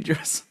so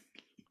dangerous.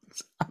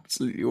 It's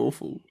absolutely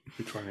awful.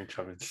 You're trying to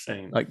drive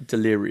insane. Like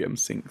delirium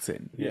sinks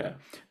in. Yeah.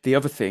 The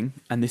other thing,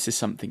 and this is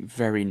something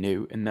very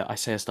new, in that I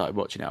say I started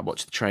watching it, I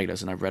watched the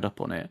trailers and I read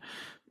up on it,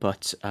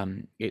 but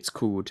it's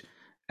called,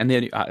 and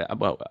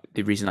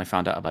the reason I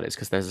found out about it is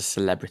because there's a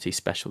celebrity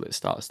special that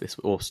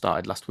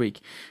started last week.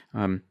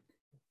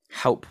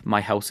 Help,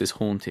 My House is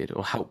Haunted,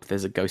 or Help,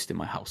 There's a Ghost in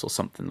My House, or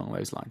something along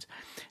those lines.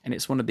 And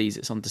it's one of these,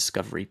 it's on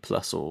Discovery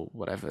Plus or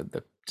whatever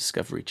the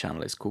Discovery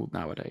Channel is called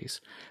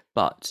nowadays.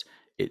 But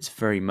it's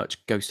very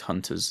much ghost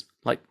hunters,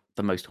 like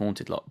The Most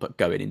Haunted lot, but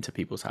going into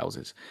people's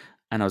houses.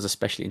 And I was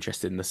especially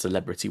interested in the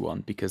celebrity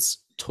one because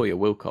Toya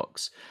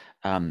Wilcox,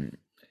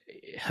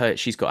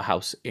 she's got a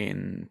house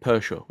in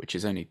Pershore, which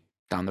is only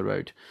down the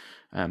road,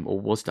 or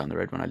was down the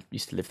road when I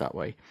used to live that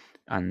way.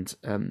 And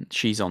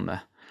she's on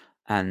there.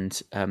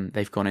 And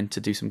they've gone in to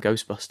do some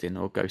ghost busting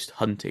or ghost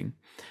hunting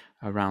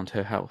around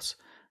her house.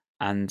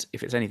 And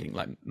if it's anything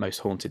like Most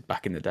Haunted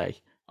back in the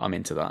day, I'm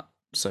into that.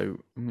 So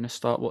I'm going to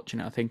start watching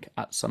it, I think,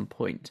 at some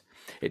point.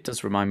 It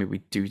does remind me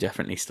we do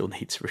definitely still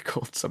need to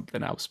record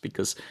something else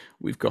because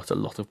we've got a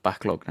lot of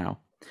backlog now.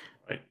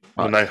 Right.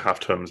 Well, now half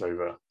term's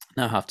over.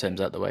 Now half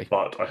term's out the way.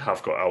 But I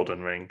have got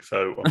Elden Ring,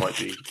 so I might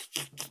be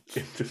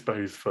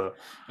indisposed for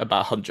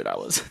about 100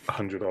 hours.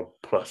 100 odd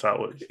plus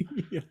hours.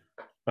 Yeah.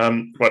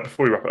 Right,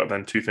 before we wrap it up,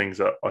 then, two things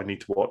that I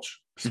need to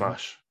watch /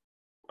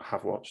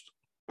 have watched.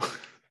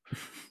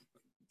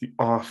 The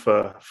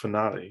Arthur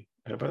finale.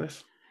 Hear about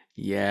this?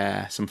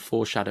 Yeah, some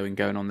foreshadowing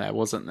going on there,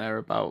 wasn't there,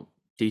 about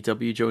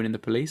DW joining the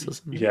police or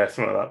something? Yeah,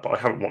 something like that, but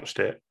I haven't watched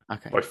it.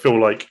 Okay. I feel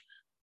like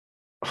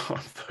I'm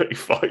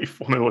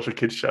 35 when I watch a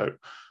kid's show,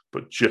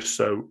 but just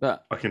so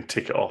I can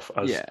tick it off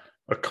as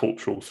a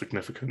cultural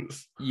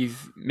significance.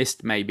 You've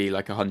missed maybe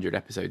like 100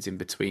 episodes in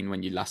between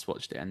when you last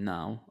watched it and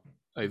now,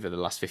 over the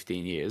last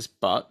 15 years,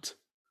 but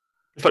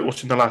it's like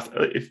watching the last.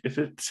 If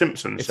The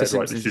Simpsons said,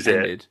 right, this is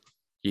it,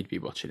 you'd be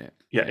watching it.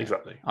 Yeah,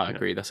 exactly. I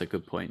agree. That's a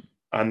good point.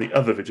 And the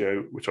other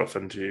video, which I'll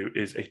send to you,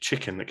 is a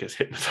chicken that gets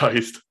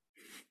hypnotized.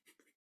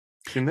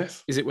 Seen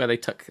this? Is it where they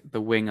tuck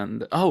the wing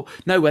under? Oh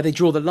no, where they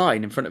draw the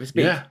line in front of his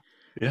beak.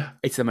 Yeah.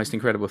 It's the most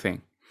incredible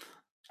thing,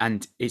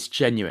 and it's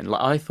genuine.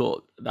 Like, I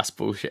thought that's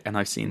bullshit, and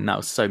I've seen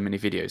now so many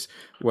videos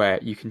where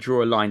you can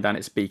draw a line down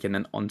its beak and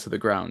then onto the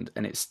ground,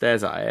 and it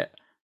stares at it,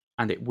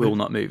 and it will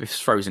not move. It's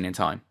frozen in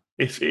time.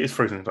 It is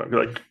frozen in time.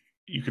 Like,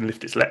 you can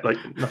lift its leg, like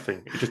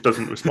nothing. It just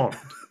doesn't respond.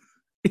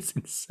 It's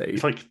insane.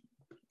 It's like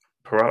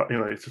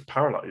it's just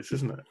paralyzed,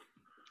 isn't it?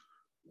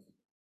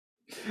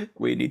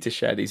 We need to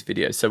share these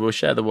videos. So we'll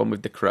share the one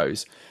with the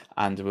crows,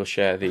 and we'll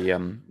share the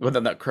well,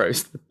 they're not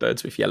crows, the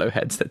birds with yellow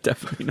heads. They're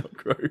definitely not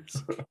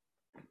crows.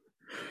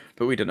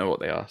 But we don't know what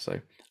they are.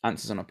 So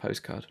answers on a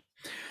postcard.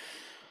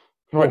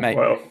 All right, mate.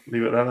 Well,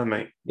 leave it there then,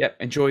 mate. Yep.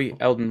 Enjoy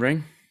Elden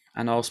Ring,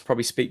 and I'll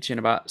probably speak to you in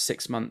about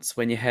 6 months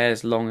when your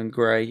hair's long and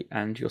grey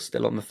and you're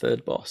still on the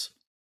third boss.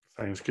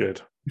 Sounds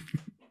good.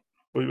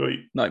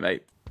 Bye. Night,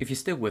 mate. If you're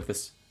still with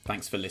us,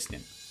 thanks for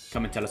listening.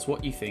 Come and tell us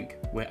what you think.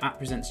 We're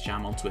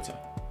 @PresentsJam on Twitter.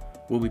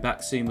 We'll be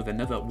back soon with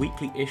another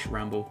weekly-ish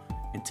ramble.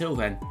 Until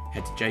then,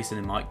 head to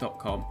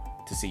jasonandmike.com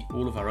to see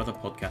all of our other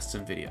podcasts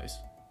and videos.